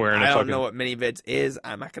him wearing. I don't know what minivids is.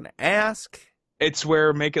 I'm not gonna ask. It's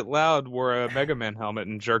where Make It Loud wore a Mega Man helmet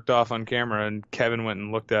and jerked off on camera, and Kevin went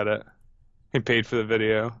and looked at it. He paid for the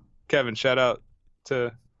video. Kevin, shout out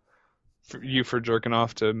to you for jerking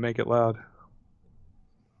off to Make It Loud.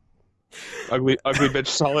 Ugly bitch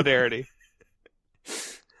solidarity.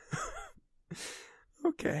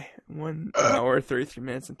 Okay, 1 hour, 33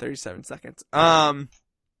 minutes, and 37 seconds.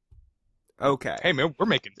 Okay. Hey, man, we're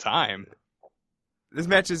making time. This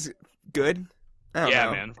match is good. I don't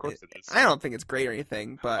know. Man, of course it is. I don't think it's great or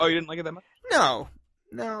anything, but Oh, you didn't like it that much?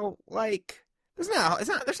 no, like there's not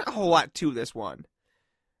a whole lot to this one.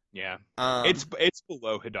 Yeah, Um, it's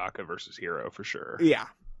below Hidaka versus Hero for sure. Yeah,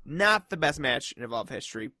 not the best match in Evolve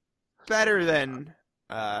history. Better than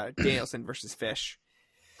Danielson versus Fish.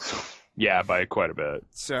 Yeah, by quite a bit.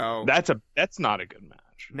 So That's not a good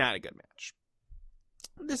match. not a good match.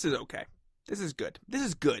 This is okay. This is good. This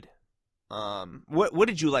is good. What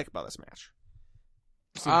did you like about this match?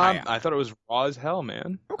 I thought it was raw as hell,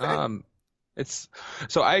 man. Okay.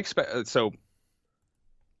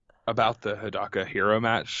 About the Hidaka Hero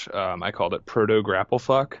match, I called it proto grapple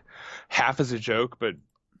fuck. Half as a joke, but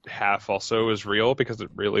half also is real because it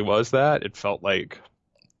really was that. It felt like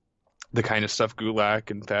the kind of stuff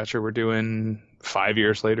Gulak and Thatcher were doing 5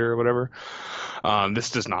 years later or whatever.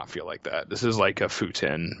 This does not feel like that. This is like a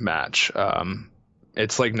Futin match.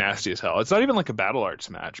 It's like nasty as hell. It's not even like a Battle Arts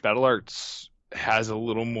match. Battle Arts has a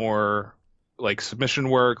little more like submission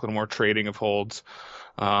work, a little more trading of holds.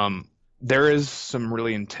 There is some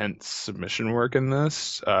really intense submission work in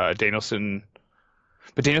this. Danielson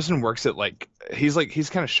works it like he's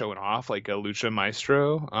kind of showing off like a lucha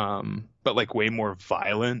maestro, but like way more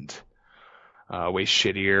violent, way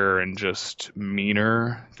shittier and just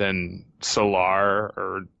meaner than Solar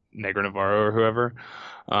or Negro Navarro or whoever.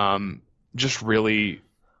 Just really,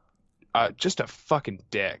 just a fucking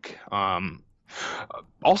dick.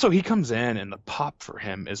 Also, he comes in and the pop for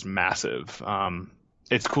him is massive.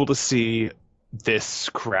 It's cool to see this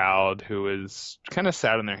crowd who is kind of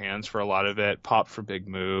sat on their hands for a lot of it, pop for big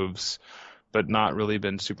moves, but not really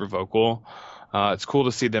been super vocal. It's cool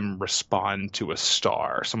to see them respond to a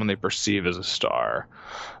star, someone they perceive as a star.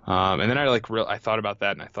 And then I thought about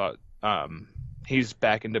that and I thought, he's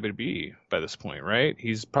back in WWE by this point, right?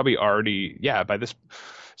 He's probably already,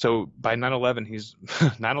 so by 9/11, he's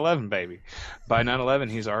 9/11, baby. By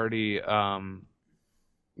 9/11, he's already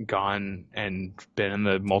gone and been in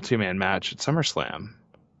the multi-man match at SummerSlam.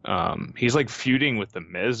 He's like feuding with The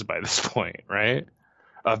Miz by this point, right?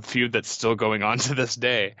 A feud that's still going on to this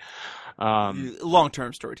day.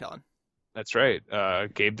 Long-term storytelling. That's right.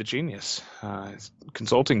 Gabe the Genius, his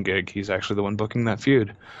consulting gig. He's actually the one booking that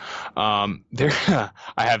feud. I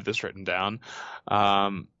have this written down.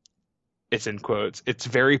 It's in quotes. It's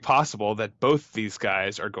very possible that both these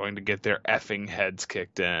guys are going to get their effing heads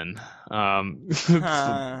kicked in.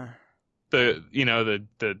 The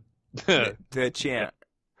chant.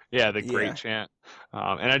 Yeah, the great chant.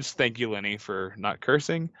 And I just thank you, Lenny, for not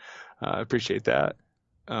cursing. I appreciate that.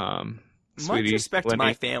 Much respect Lenny, to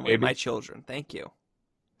my family, baby. my children. Thank you.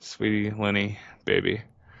 Sweetie, Lenny, baby.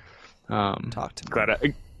 Talk to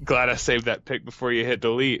me. Glad I saved that pick before you hit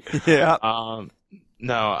delete. Yeah.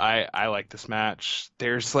 No, I like this match.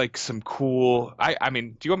 There's like some cool. I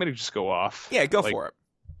mean, do you want me to just go off? Yeah, go for it.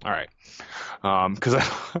 All right. Because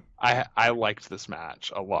I liked this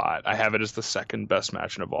match a lot. I have it as the second best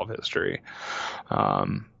match in Evolve history.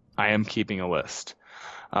 I am keeping a list.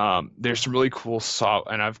 There's some really cool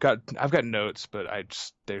and I've got notes, but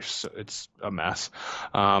it's a mess.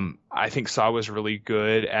 I think Saw was really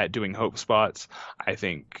good at doing hope spots. I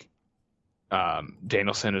think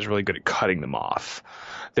Danielson is really good at cutting them off.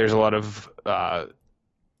 There's a lot of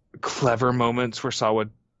clever moments where Sawa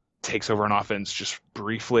takes over an offense just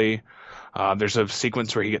briefly. There's a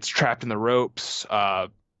sequence where he gets trapped in the ropes,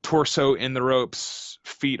 torso in the ropes,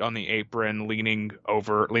 feet on the apron, leaning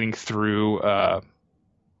through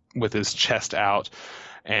with his chest out,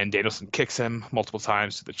 and Danielson kicks him multiple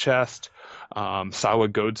times to the chest. Sawa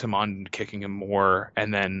goads him on, kicking him more,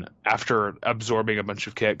 and then after absorbing a bunch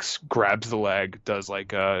of kicks, grabs the leg, does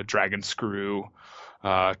like a dragon screw,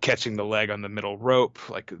 catching the leg on the middle rope.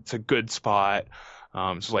 Like, it's a good spot.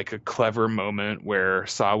 It's like a clever moment where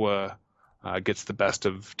Sawa gets the best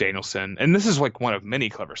of Danielson, and this is like one of many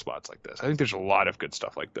clever spots like this. I think there's a lot of good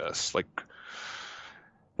stuff like this. Like,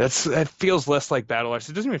 that feels less like Battle Arts.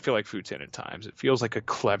 It doesn't even feel like Futin at times. It feels like a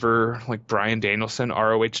clever, like, Bryan Danielson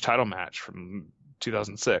ROH title match from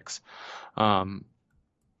 2006.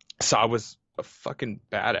 Saw was a fucking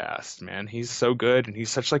badass, man. He's so good, and he's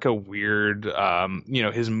such like a weird,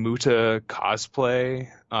 his Muta cosplay.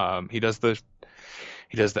 He does the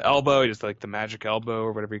elbow. He does like the magic elbow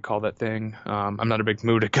or whatever you call that thing. I'm not a big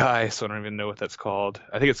Muta guy, so I don't even know what that's called.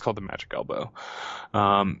 I think it's called the magic elbow.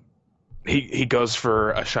 He goes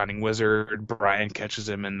for a Shining Wizard. Brian catches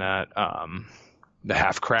him in that the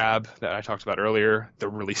half crab that I talked about earlier, the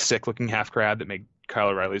really sick looking half crab that made Kyle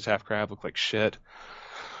O'Reilly's half crab look like shit.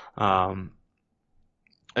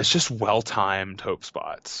 It's just well timed hope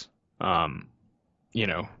spots. You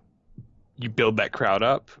you build that crowd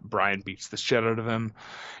up. Bryan beats the shit out of him.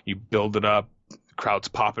 You build it up. The crowd's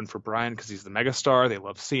popping for Bryan because he's the megastar. They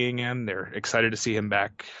love seeing him. They're excited to see him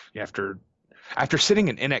back after sitting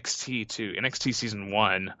in NXT too. NXT season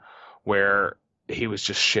 1, where he was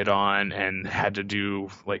just shit on and had to do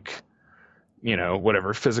like,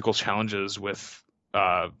 whatever physical challenges with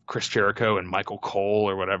Chris Jericho and Michael Cole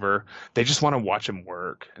or whatever. They just want to watch him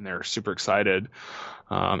work, and they're super excited.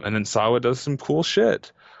 And then Sawa does some cool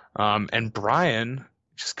shit. And Bryan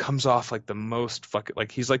just comes off like the most fucking,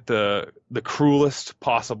 like he's like the cruelest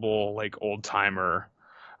possible like old timer.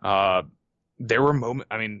 There were moments.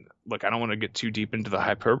 I mean, look, I don't want to get too deep into the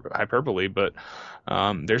hyperbole, but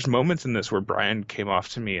there's moments in this where Bryan came off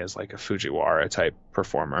to me as like a Fujiwara type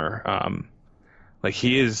performer. Like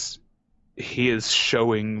he is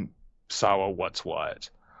showing Sawa what's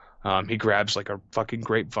what. He grabs like a fucking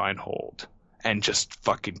grapevine hold and just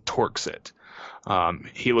fucking torques it.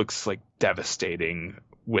 He looks like devastating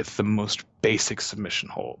with the most basic submission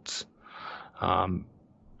holds.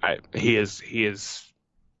 He is.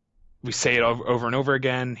 We say it over and over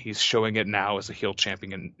again. He's showing it now as a heel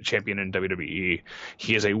champion in WWE.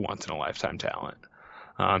 He is a once in a lifetime talent.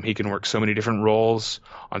 He can work so many different roles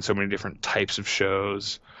on so many different types of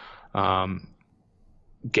shows.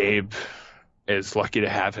 Gabe is lucky to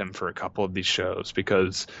have him for a couple of these shows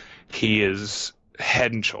because he is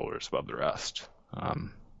head and shoulders above the rest.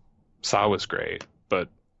 Sawa's great, but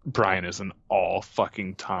Bryan is an all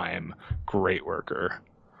fucking time great worker.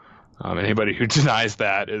 Anybody who denies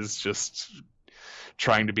that is just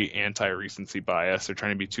trying to be anti-recency bias or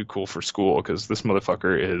trying to be too cool for school, because this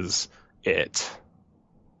motherfucker is it.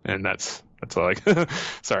 And that's all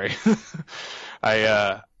sorry.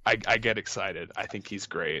 I get excited. I think he's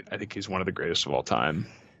great. I think he's one of the greatest of all time.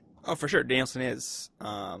 Oh, for sure. Danielson is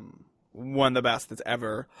one of the best that's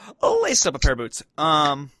ever laced up a pair of boots.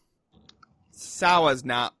 Sawa's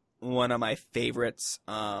not one of my favorites.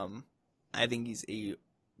 I think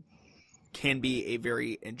can be a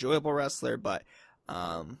very enjoyable wrestler, but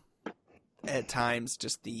at times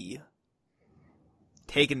just the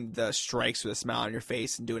taking the strikes with a smile on your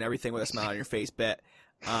face and doing everything with a smile on your face bit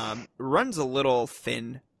runs a little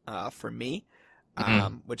thin for me,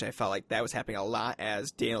 which I felt like that was happening a lot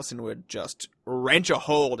as Danielson would just wrench a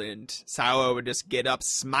hold and Sawa would just get up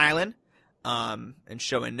smiling and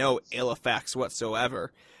showing no ill effects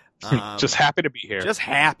whatsoever. Just happy to be here. Just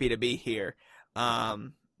happy to be here.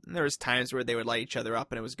 There was times where they would light each other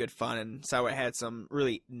up and it was good fun, and Sawa had some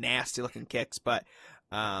really nasty looking kicks, but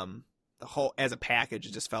the whole as a package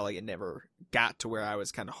it just felt like it never got to where I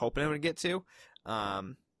was kind of hoping it would get to.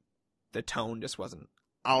 The tone just wasn't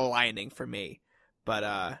aligning for me,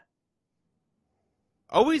 but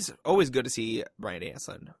always good to see Bryan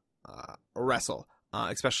Danielson wrestle,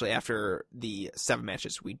 especially after the 7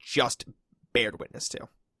 matches we just bared witness to.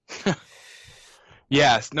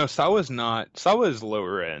 Yes, no, Sawa's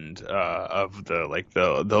lower end of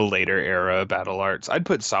the later era battle arts. I'd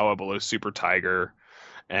put Sawa below Super Tiger,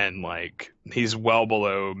 and like he's well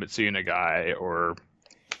below Mitsuya Nagai or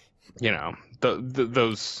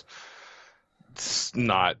those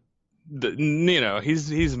not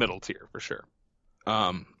he's middle tier for sure.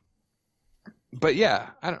 But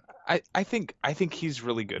yeah, I think he's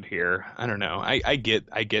really good here. I don't know. I get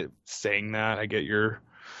saying that. I get your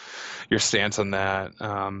stance on that.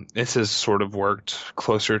 This has sort of worked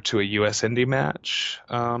closer to a US indie match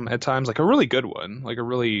at times, like a really good one, like a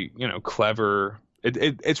really clever.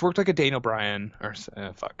 It's worked like a Daniel Bryan or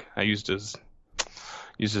I used his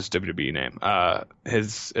WWE name.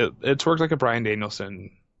 It's worked like a Bryan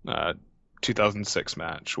Danielson 2006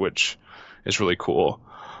 match, which is really cool.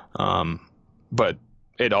 But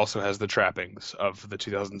it also has the trappings of the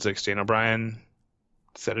 2006 Daniel Bryan.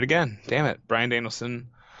 Said it again. Damn it, Bryan Danielson.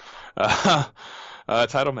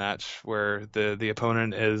 Title match where the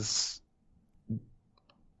opponent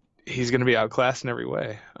he's going to be outclassed in every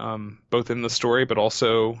way, both in the story but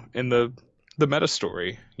also in the meta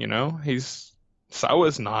story.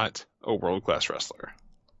 Sawa's not a world-class wrestler.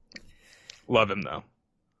 Love him though.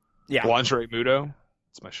 Yeah, Lingerie Muto,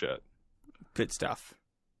 it's my shit. Good stuff.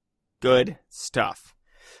 Okay,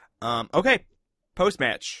 post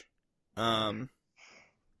match.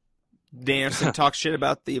 Danielson talks shit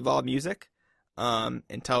about the Evolve music, and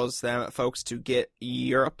tells them folks to get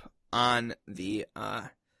Europe on the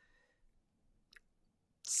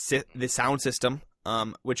sound system,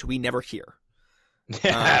 which we never hear.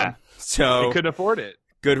 Yeah, so they couldn't afford it.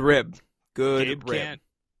 Good rib. Gabe can't.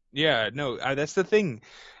 Yeah, no, that's the thing,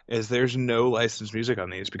 is there's no licensed music on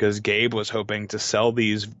these because Gabe was hoping to sell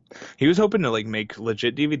these. He was hoping to like make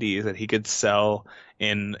legit DVDs that he could sell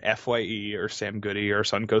in FYE or Sam Goody or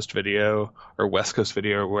Suncoast Video or West Coast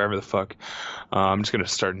Video or wherever the fuck. I'm just gonna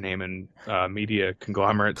start naming media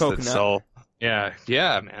conglomerates Coconut. that sell. Yeah,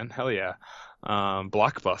 man, hell yeah.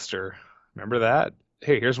 Blockbuster, remember that?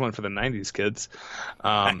 Hey, here's one for the '90s kids.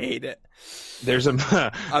 I hate it. There's a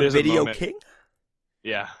there's Video moment. King?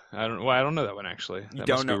 Yeah, I don't know that one actually. You That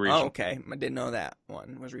don't must be know? regional. Oh, okay. I didn't know that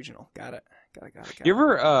one was regional. Got it. You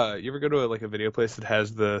ever go to like a video place that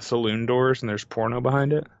has the saloon doors and there's porno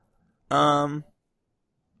behind it? I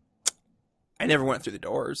never went through the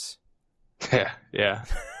doors. Yeah.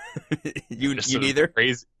 you Just neither?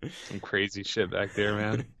 some crazy shit back there,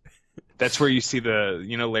 man. That's where you see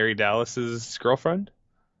Larry Dallas's girlfriend.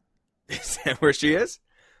 Is that where she is?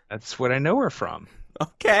 That's what I know her from.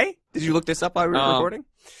 Okay. Did you look this up while we were recording?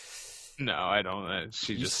 No, I don't.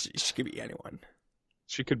 She could be anyone.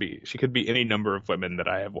 She could be any number of women that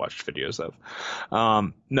I have watched videos of.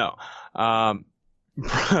 No.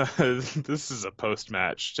 This is a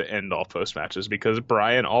post-match to end all post-matches because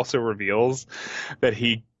Brian also reveals that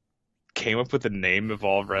he came up with the name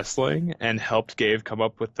Evolve Wrestling and helped Gabe come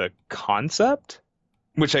up with the concept,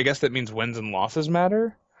 which I guess that means wins and losses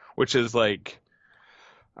matter, which is like,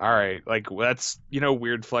 all right, like that's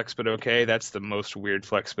weird flex but okay. That's the most weird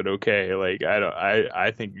flex but okay. Like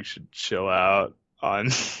I think you should chill out on.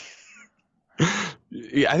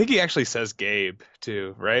 Yeah, I think he actually says Gabe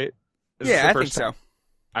too, right? Yeah, I think so.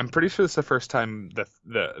 I'm pretty sure it's the first time the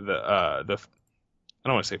I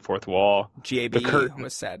don't want to say fourth wall. GAB the curtain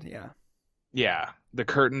was said, yeah. Yeah, the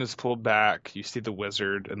curtain is pulled back. You see the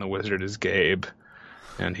wizard, and the wizard is Gabe,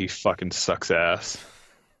 and he fucking sucks ass.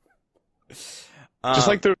 Just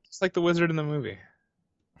like the wizard in the movie.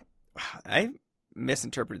 I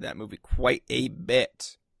misinterpreted that movie quite a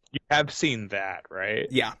bit. You have seen that, right?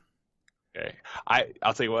 Yeah. Okay.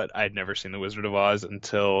 I'll tell you what. I had never seen The Wizard of Oz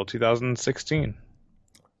until 2016.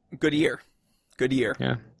 Good year.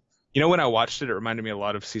 Yeah. When I watched it, it reminded me a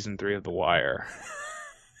lot of season 3 of The Wire.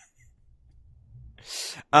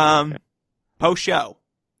 Post show.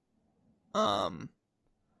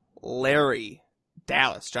 Larry,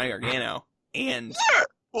 Dallas, Johnny Gargano, and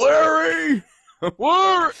Larry.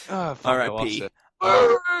 What? Oh, R.I.P.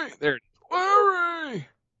 Larry. There it is. Larry.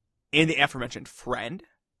 And the aforementioned friend,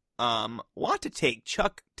 want to take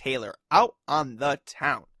Chuck Taylor out on the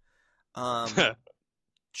town.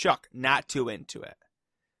 Chuck not too into it.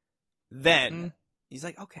 Then he's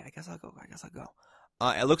like, okay, I guess I'll go.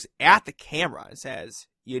 It looks at the camera and says,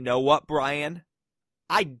 you know what, Brian?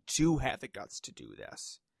 I do have the guts to do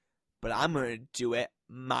this, but I'm going to do it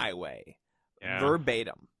my way. Yeah.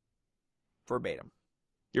 Verbatim.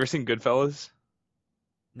 You ever seen Goodfellas?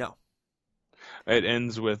 No. It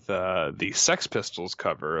ends with the Sex Pistols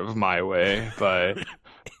cover of My Way by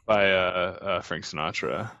Frank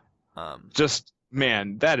Sinatra. Just,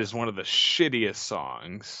 man, that is one of the shittiest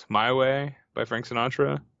songs. My Way by Frank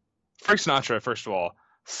Sinatra. Frank Sinatra, first of all,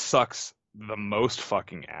 sucks the most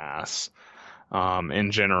fucking ass.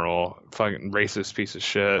 In general, fucking racist piece of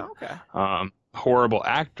shit. Okay. Horrible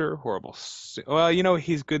actor, well,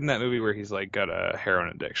 he's good in that movie where he's like got a heroin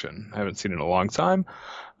addiction. I haven't seen it in a long time.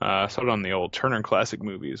 Saw it on the old Turner Classic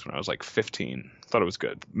Movies when I was like 15. Thought it was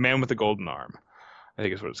good. Man with the Golden Arm, I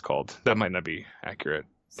think is what it's called. That might not be accurate.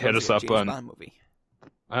 Hit us up on Bond movie.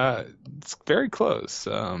 It's very close.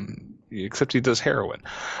 Except he does heroin.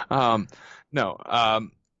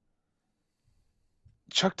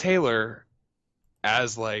 Chuck Taylor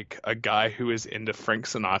as like a guy who is into Frank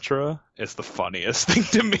Sinatra is the funniest thing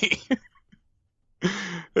to me.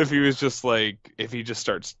 If he just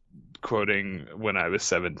starts quoting When I Was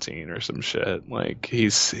 17 or some shit, like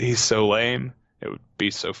he's so lame, it would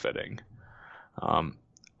be so fitting.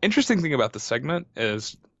 Interesting thing about the segment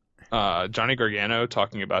is Johnny Gargano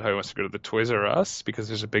talking about how he wants to go to the Toys R Us because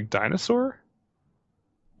there's a big dinosaur.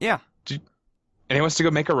 Yeah. And he wants to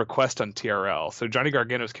go make a request on TRL. So Johnny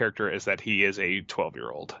Gargano's character is that he is a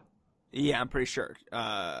 12-year-old. Yeah, I'm pretty sure.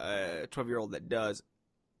 A 12-year-old that does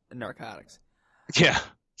narcotics. Yeah,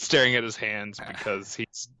 staring at his hands because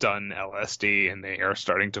he's done LSD and they are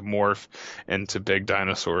starting to morph into big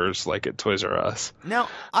dinosaurs like at Toys R Us. Now,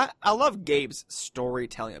 I love Gabe's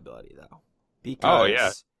storytelling ability, though. Because, oh,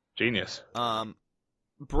 yeah. Genius.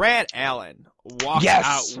 Brad Allen walks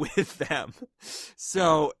out with them.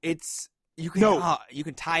 So it's... You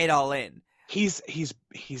can tie it all in. He's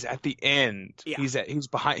at the end. Yeah. He's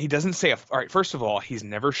behind. He doesn't say all right. First of all, he's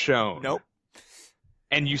never shown. Nope.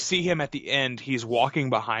 and you see him at the end. He's walking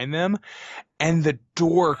behind them, and the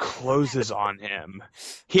door closes on him.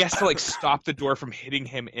 He has to like stop the door from hitting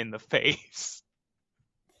him in the face.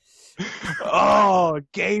 Oh,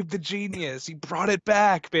 Gabe the genius! He brought it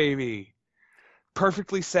back, baby.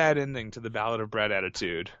 Perfectly sad ending to the Ballad of Brad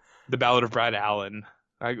Attitude. The Ballad of Brad Allen.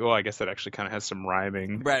 I guess that actually kind of has some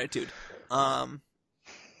rhyming. Gratitude.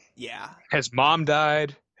 Yeah. His mom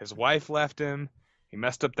died. His wife left him. He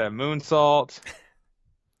messed up that moonsault.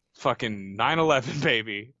 Fucking 9/11,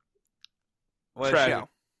 baby. What a Tragic. show.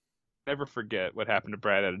 Never forget what happened to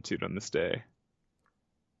Brad Attitude on this day.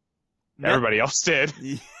 No- Everybody else did.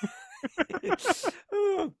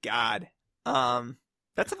 Oh, God.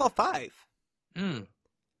 That's about 5.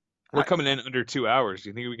 We're coming in under 2 hours. Do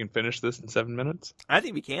you think we can finish this in 7 minutes? I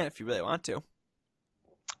think we can if you really want to.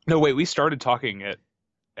 No, wait. We started talking at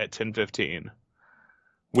 10:15.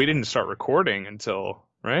 We didn't start recording until,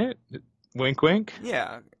 right? Wink, wink.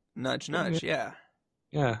 Yeah. Nudge, nudge. Yeah.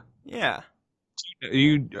 Yeah. Yeah. Have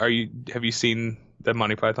you seen the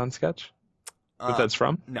Monty Python sketch? What that's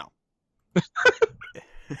from? No.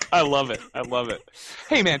 I love it. I love it.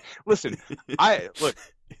 Hey, man, listen. Look.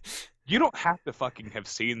 You don't have to fucking have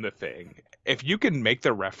seen the thing. If you can make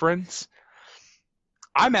the reference,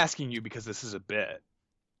 I'm asking you because this is a bit.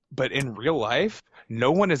 But in real life,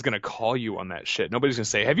 no one is going to call you on that shit. Nobody's going to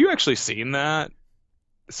say, have you actually seen that?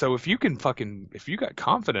 So if you got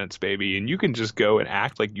confidence, baby, and you can just go and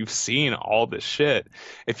act like you've seen all this shit.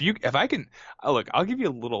 I'll give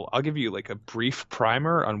you like a brief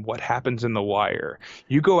primer on what happens in The Wire.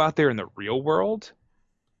 You go out there in the real world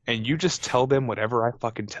and you just tell them whatever I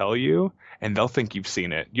fucking tell you, and they'll think you've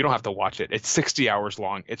seen it. You don't have to watch it. It's 60 hours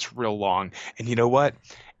long. It's real long. And you know what?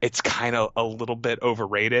 It's kind of a little bit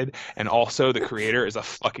overrated. And also the creator is a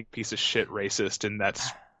fucking piece of shit racist, and that's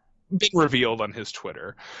been revealed on his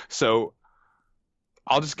Twitter. So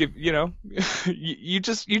I'll just give, you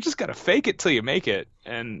just got to fake it till you make it.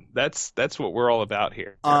 And that's what we're all about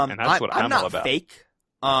here. And that's what I'm all about. I'm not fake.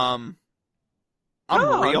 I'm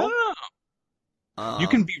real. No. You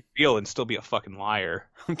can be real and still be a fucking liar.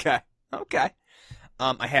 Okay.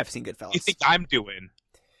 I have seen Goodfellas. What do you think I'm doing?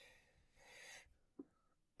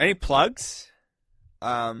 Any plugs?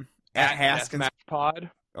 At Haskins Deathmatch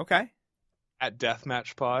Pod. Okay. At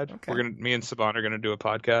Deathmatch Pod. Okay. Me and Saban are gonna do a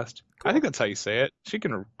podcast. Cool. I think that's how you say it. She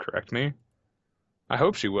can correct me. I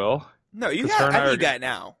hope she will. No, you 'Cause her got. and I I think are you got it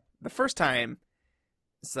now. The first time,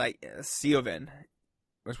 it's like Siovin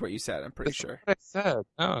was what you said. I'm pretty sure. What I said.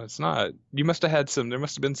 No, it's not. You must have had there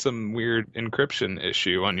must have been some weird encryption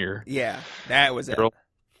issue on your Yeah, that was it.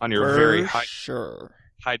 on your For very sure.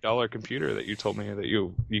 high dollar computer that you told me that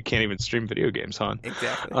you can't even stream video games on.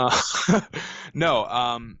 Exactly.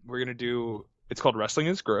 No, we're gonna do. It's called Wrestling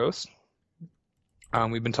is Gross.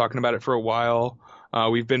 We've been talking about it for a while.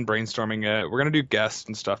 We've been brainstorming it. We're gonna do guests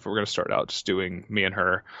and stuff, but we're gonna start out just doing me and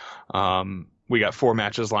her. We got 4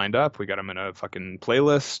 matches lined up. We got them in a fucking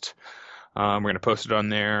playlist. We're gonna post it on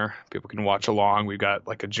there. People can watch along. We've got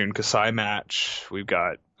like a Jun Kasai match. We've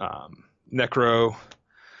got Necro,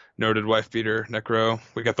 noted wife beater. Necro.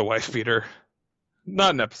 We got the wife beater.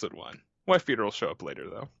 Not in episode 1. Wife beater will show up later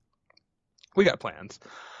though. We got plans.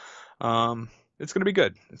 It's gonna be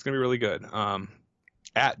good. It's gonna be really good.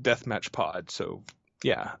 At Deathmatch Pod. So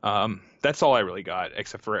yeah, that's all I really got,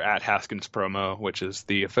 except for at Haskins Promo, which is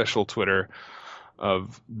the official Twitter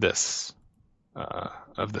of this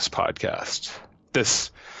podcast.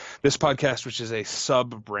 This podcast, which is a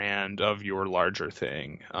sub brand of your larger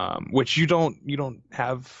thing, which you've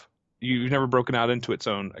never broken out into its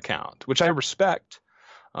own account, which I respect.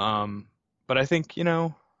 But I think, I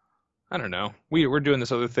don't know. We're doing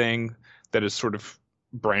this other thing that is sort of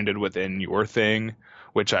branded within your thing,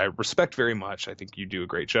 which I respect very much. I think you do a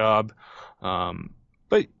great job.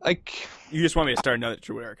 But like, You just want me to start another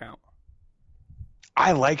Twitter account.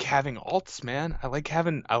 I like having alts, man.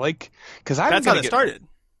 Because That's how it started.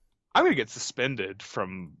 I'm gonna get suspended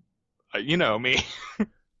from, me.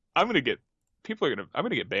 I'm gonna get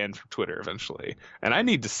banned from Twitter eventually, and I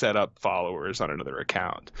need to set up followers on another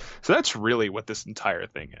account. So that's really what this entire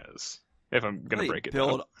thing is. If I'm gonna break it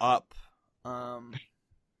build down. up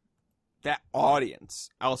that audience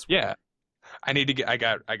elsewhere. Yeah. I need to get. I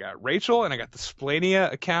got Rachel and I got the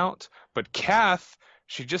Splania account, but Kath,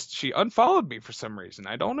 she unfollowed me for some reason.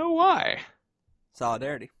 I don't know why.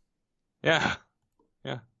 Solidarity. Yeah.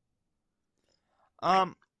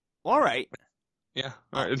 All right. Yeah.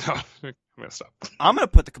 All right. No, I'm gonna stop. I'm gonna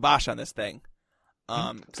put the kibosh on this thing.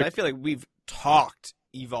 Because I feel like we've talked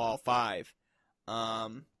Evolve 5. Are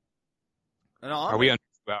we under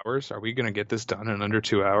 2 hours? Are we gonna get this done in under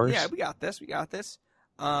 2 hours? Yeah, we got this.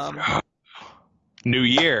 New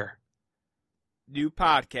year. New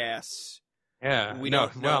podcasts. Yeah. We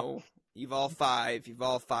don't know. Evolve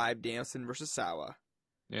 5, Danielson versus Sawa.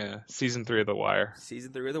 Yeah. Season 3 of The Wire.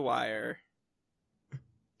 Season 3 of The Wire.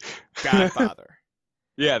 Godfather.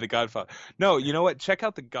 Yeah, The Godfather. No, you know what? Check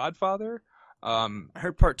out The Godfather. I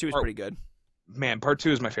heard part 2 is pretty good. Man, part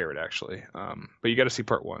 2 is my favorite, actually. But you got to see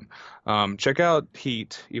part 1. Check out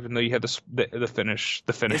Heat, even though you had the finish.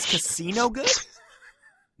 The finish. Is Casino good?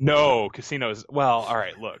 No, Casino is... Well, all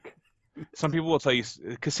right, look. Some people will tell you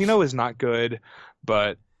Casino is not good,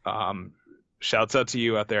 but shouts out to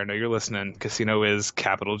you out there. I know you're listening. Casino is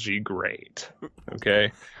capital G great.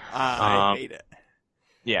 Okay? I hate it.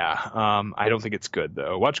 Yeah, I don't think it's good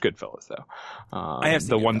though. Watch Goodfellas though. I have seen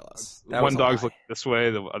the Goodfellas. one dog's looking this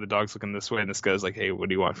way, the other dog's looking this way, and this guy's like, "Hey, what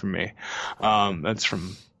do you want from me?" That's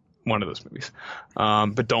from one of those movies.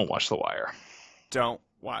 But don't watch The Wire. Don't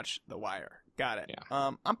watch The Wire. Got it.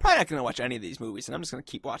 Yeah. I'm probably not gonna watch any of these movies, and I'm just gonna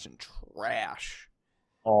keep watching trash.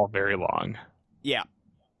 All very long. Yeah.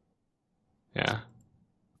 Yeah.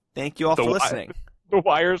 Thank you all for listening. The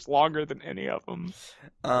Wire's longer than any of them.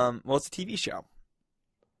 Well, it's a TV show.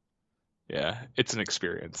 Yeah, it's an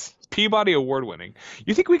experience. Peabody Award winning.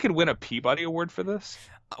 You think we could win a Peabody Award for this?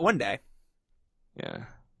 One day. Yeah.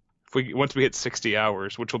 Once we hit 60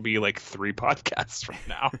 hours, which will be like 3 podcasts from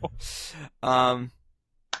now.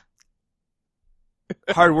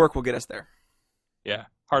 Hard work will get us there. Yeah,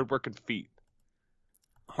 hard working feet.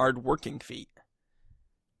 Hard working feet.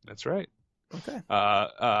 That's right. Okay.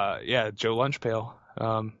 Yeah, Joe Lunchpail.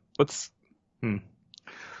 Let's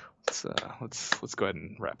go ahead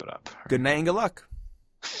and wrap it up. Good night and good luck.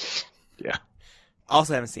 Yeah.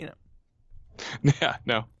 Also haven't seen it. Yeah,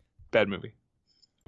 no. Bad movie.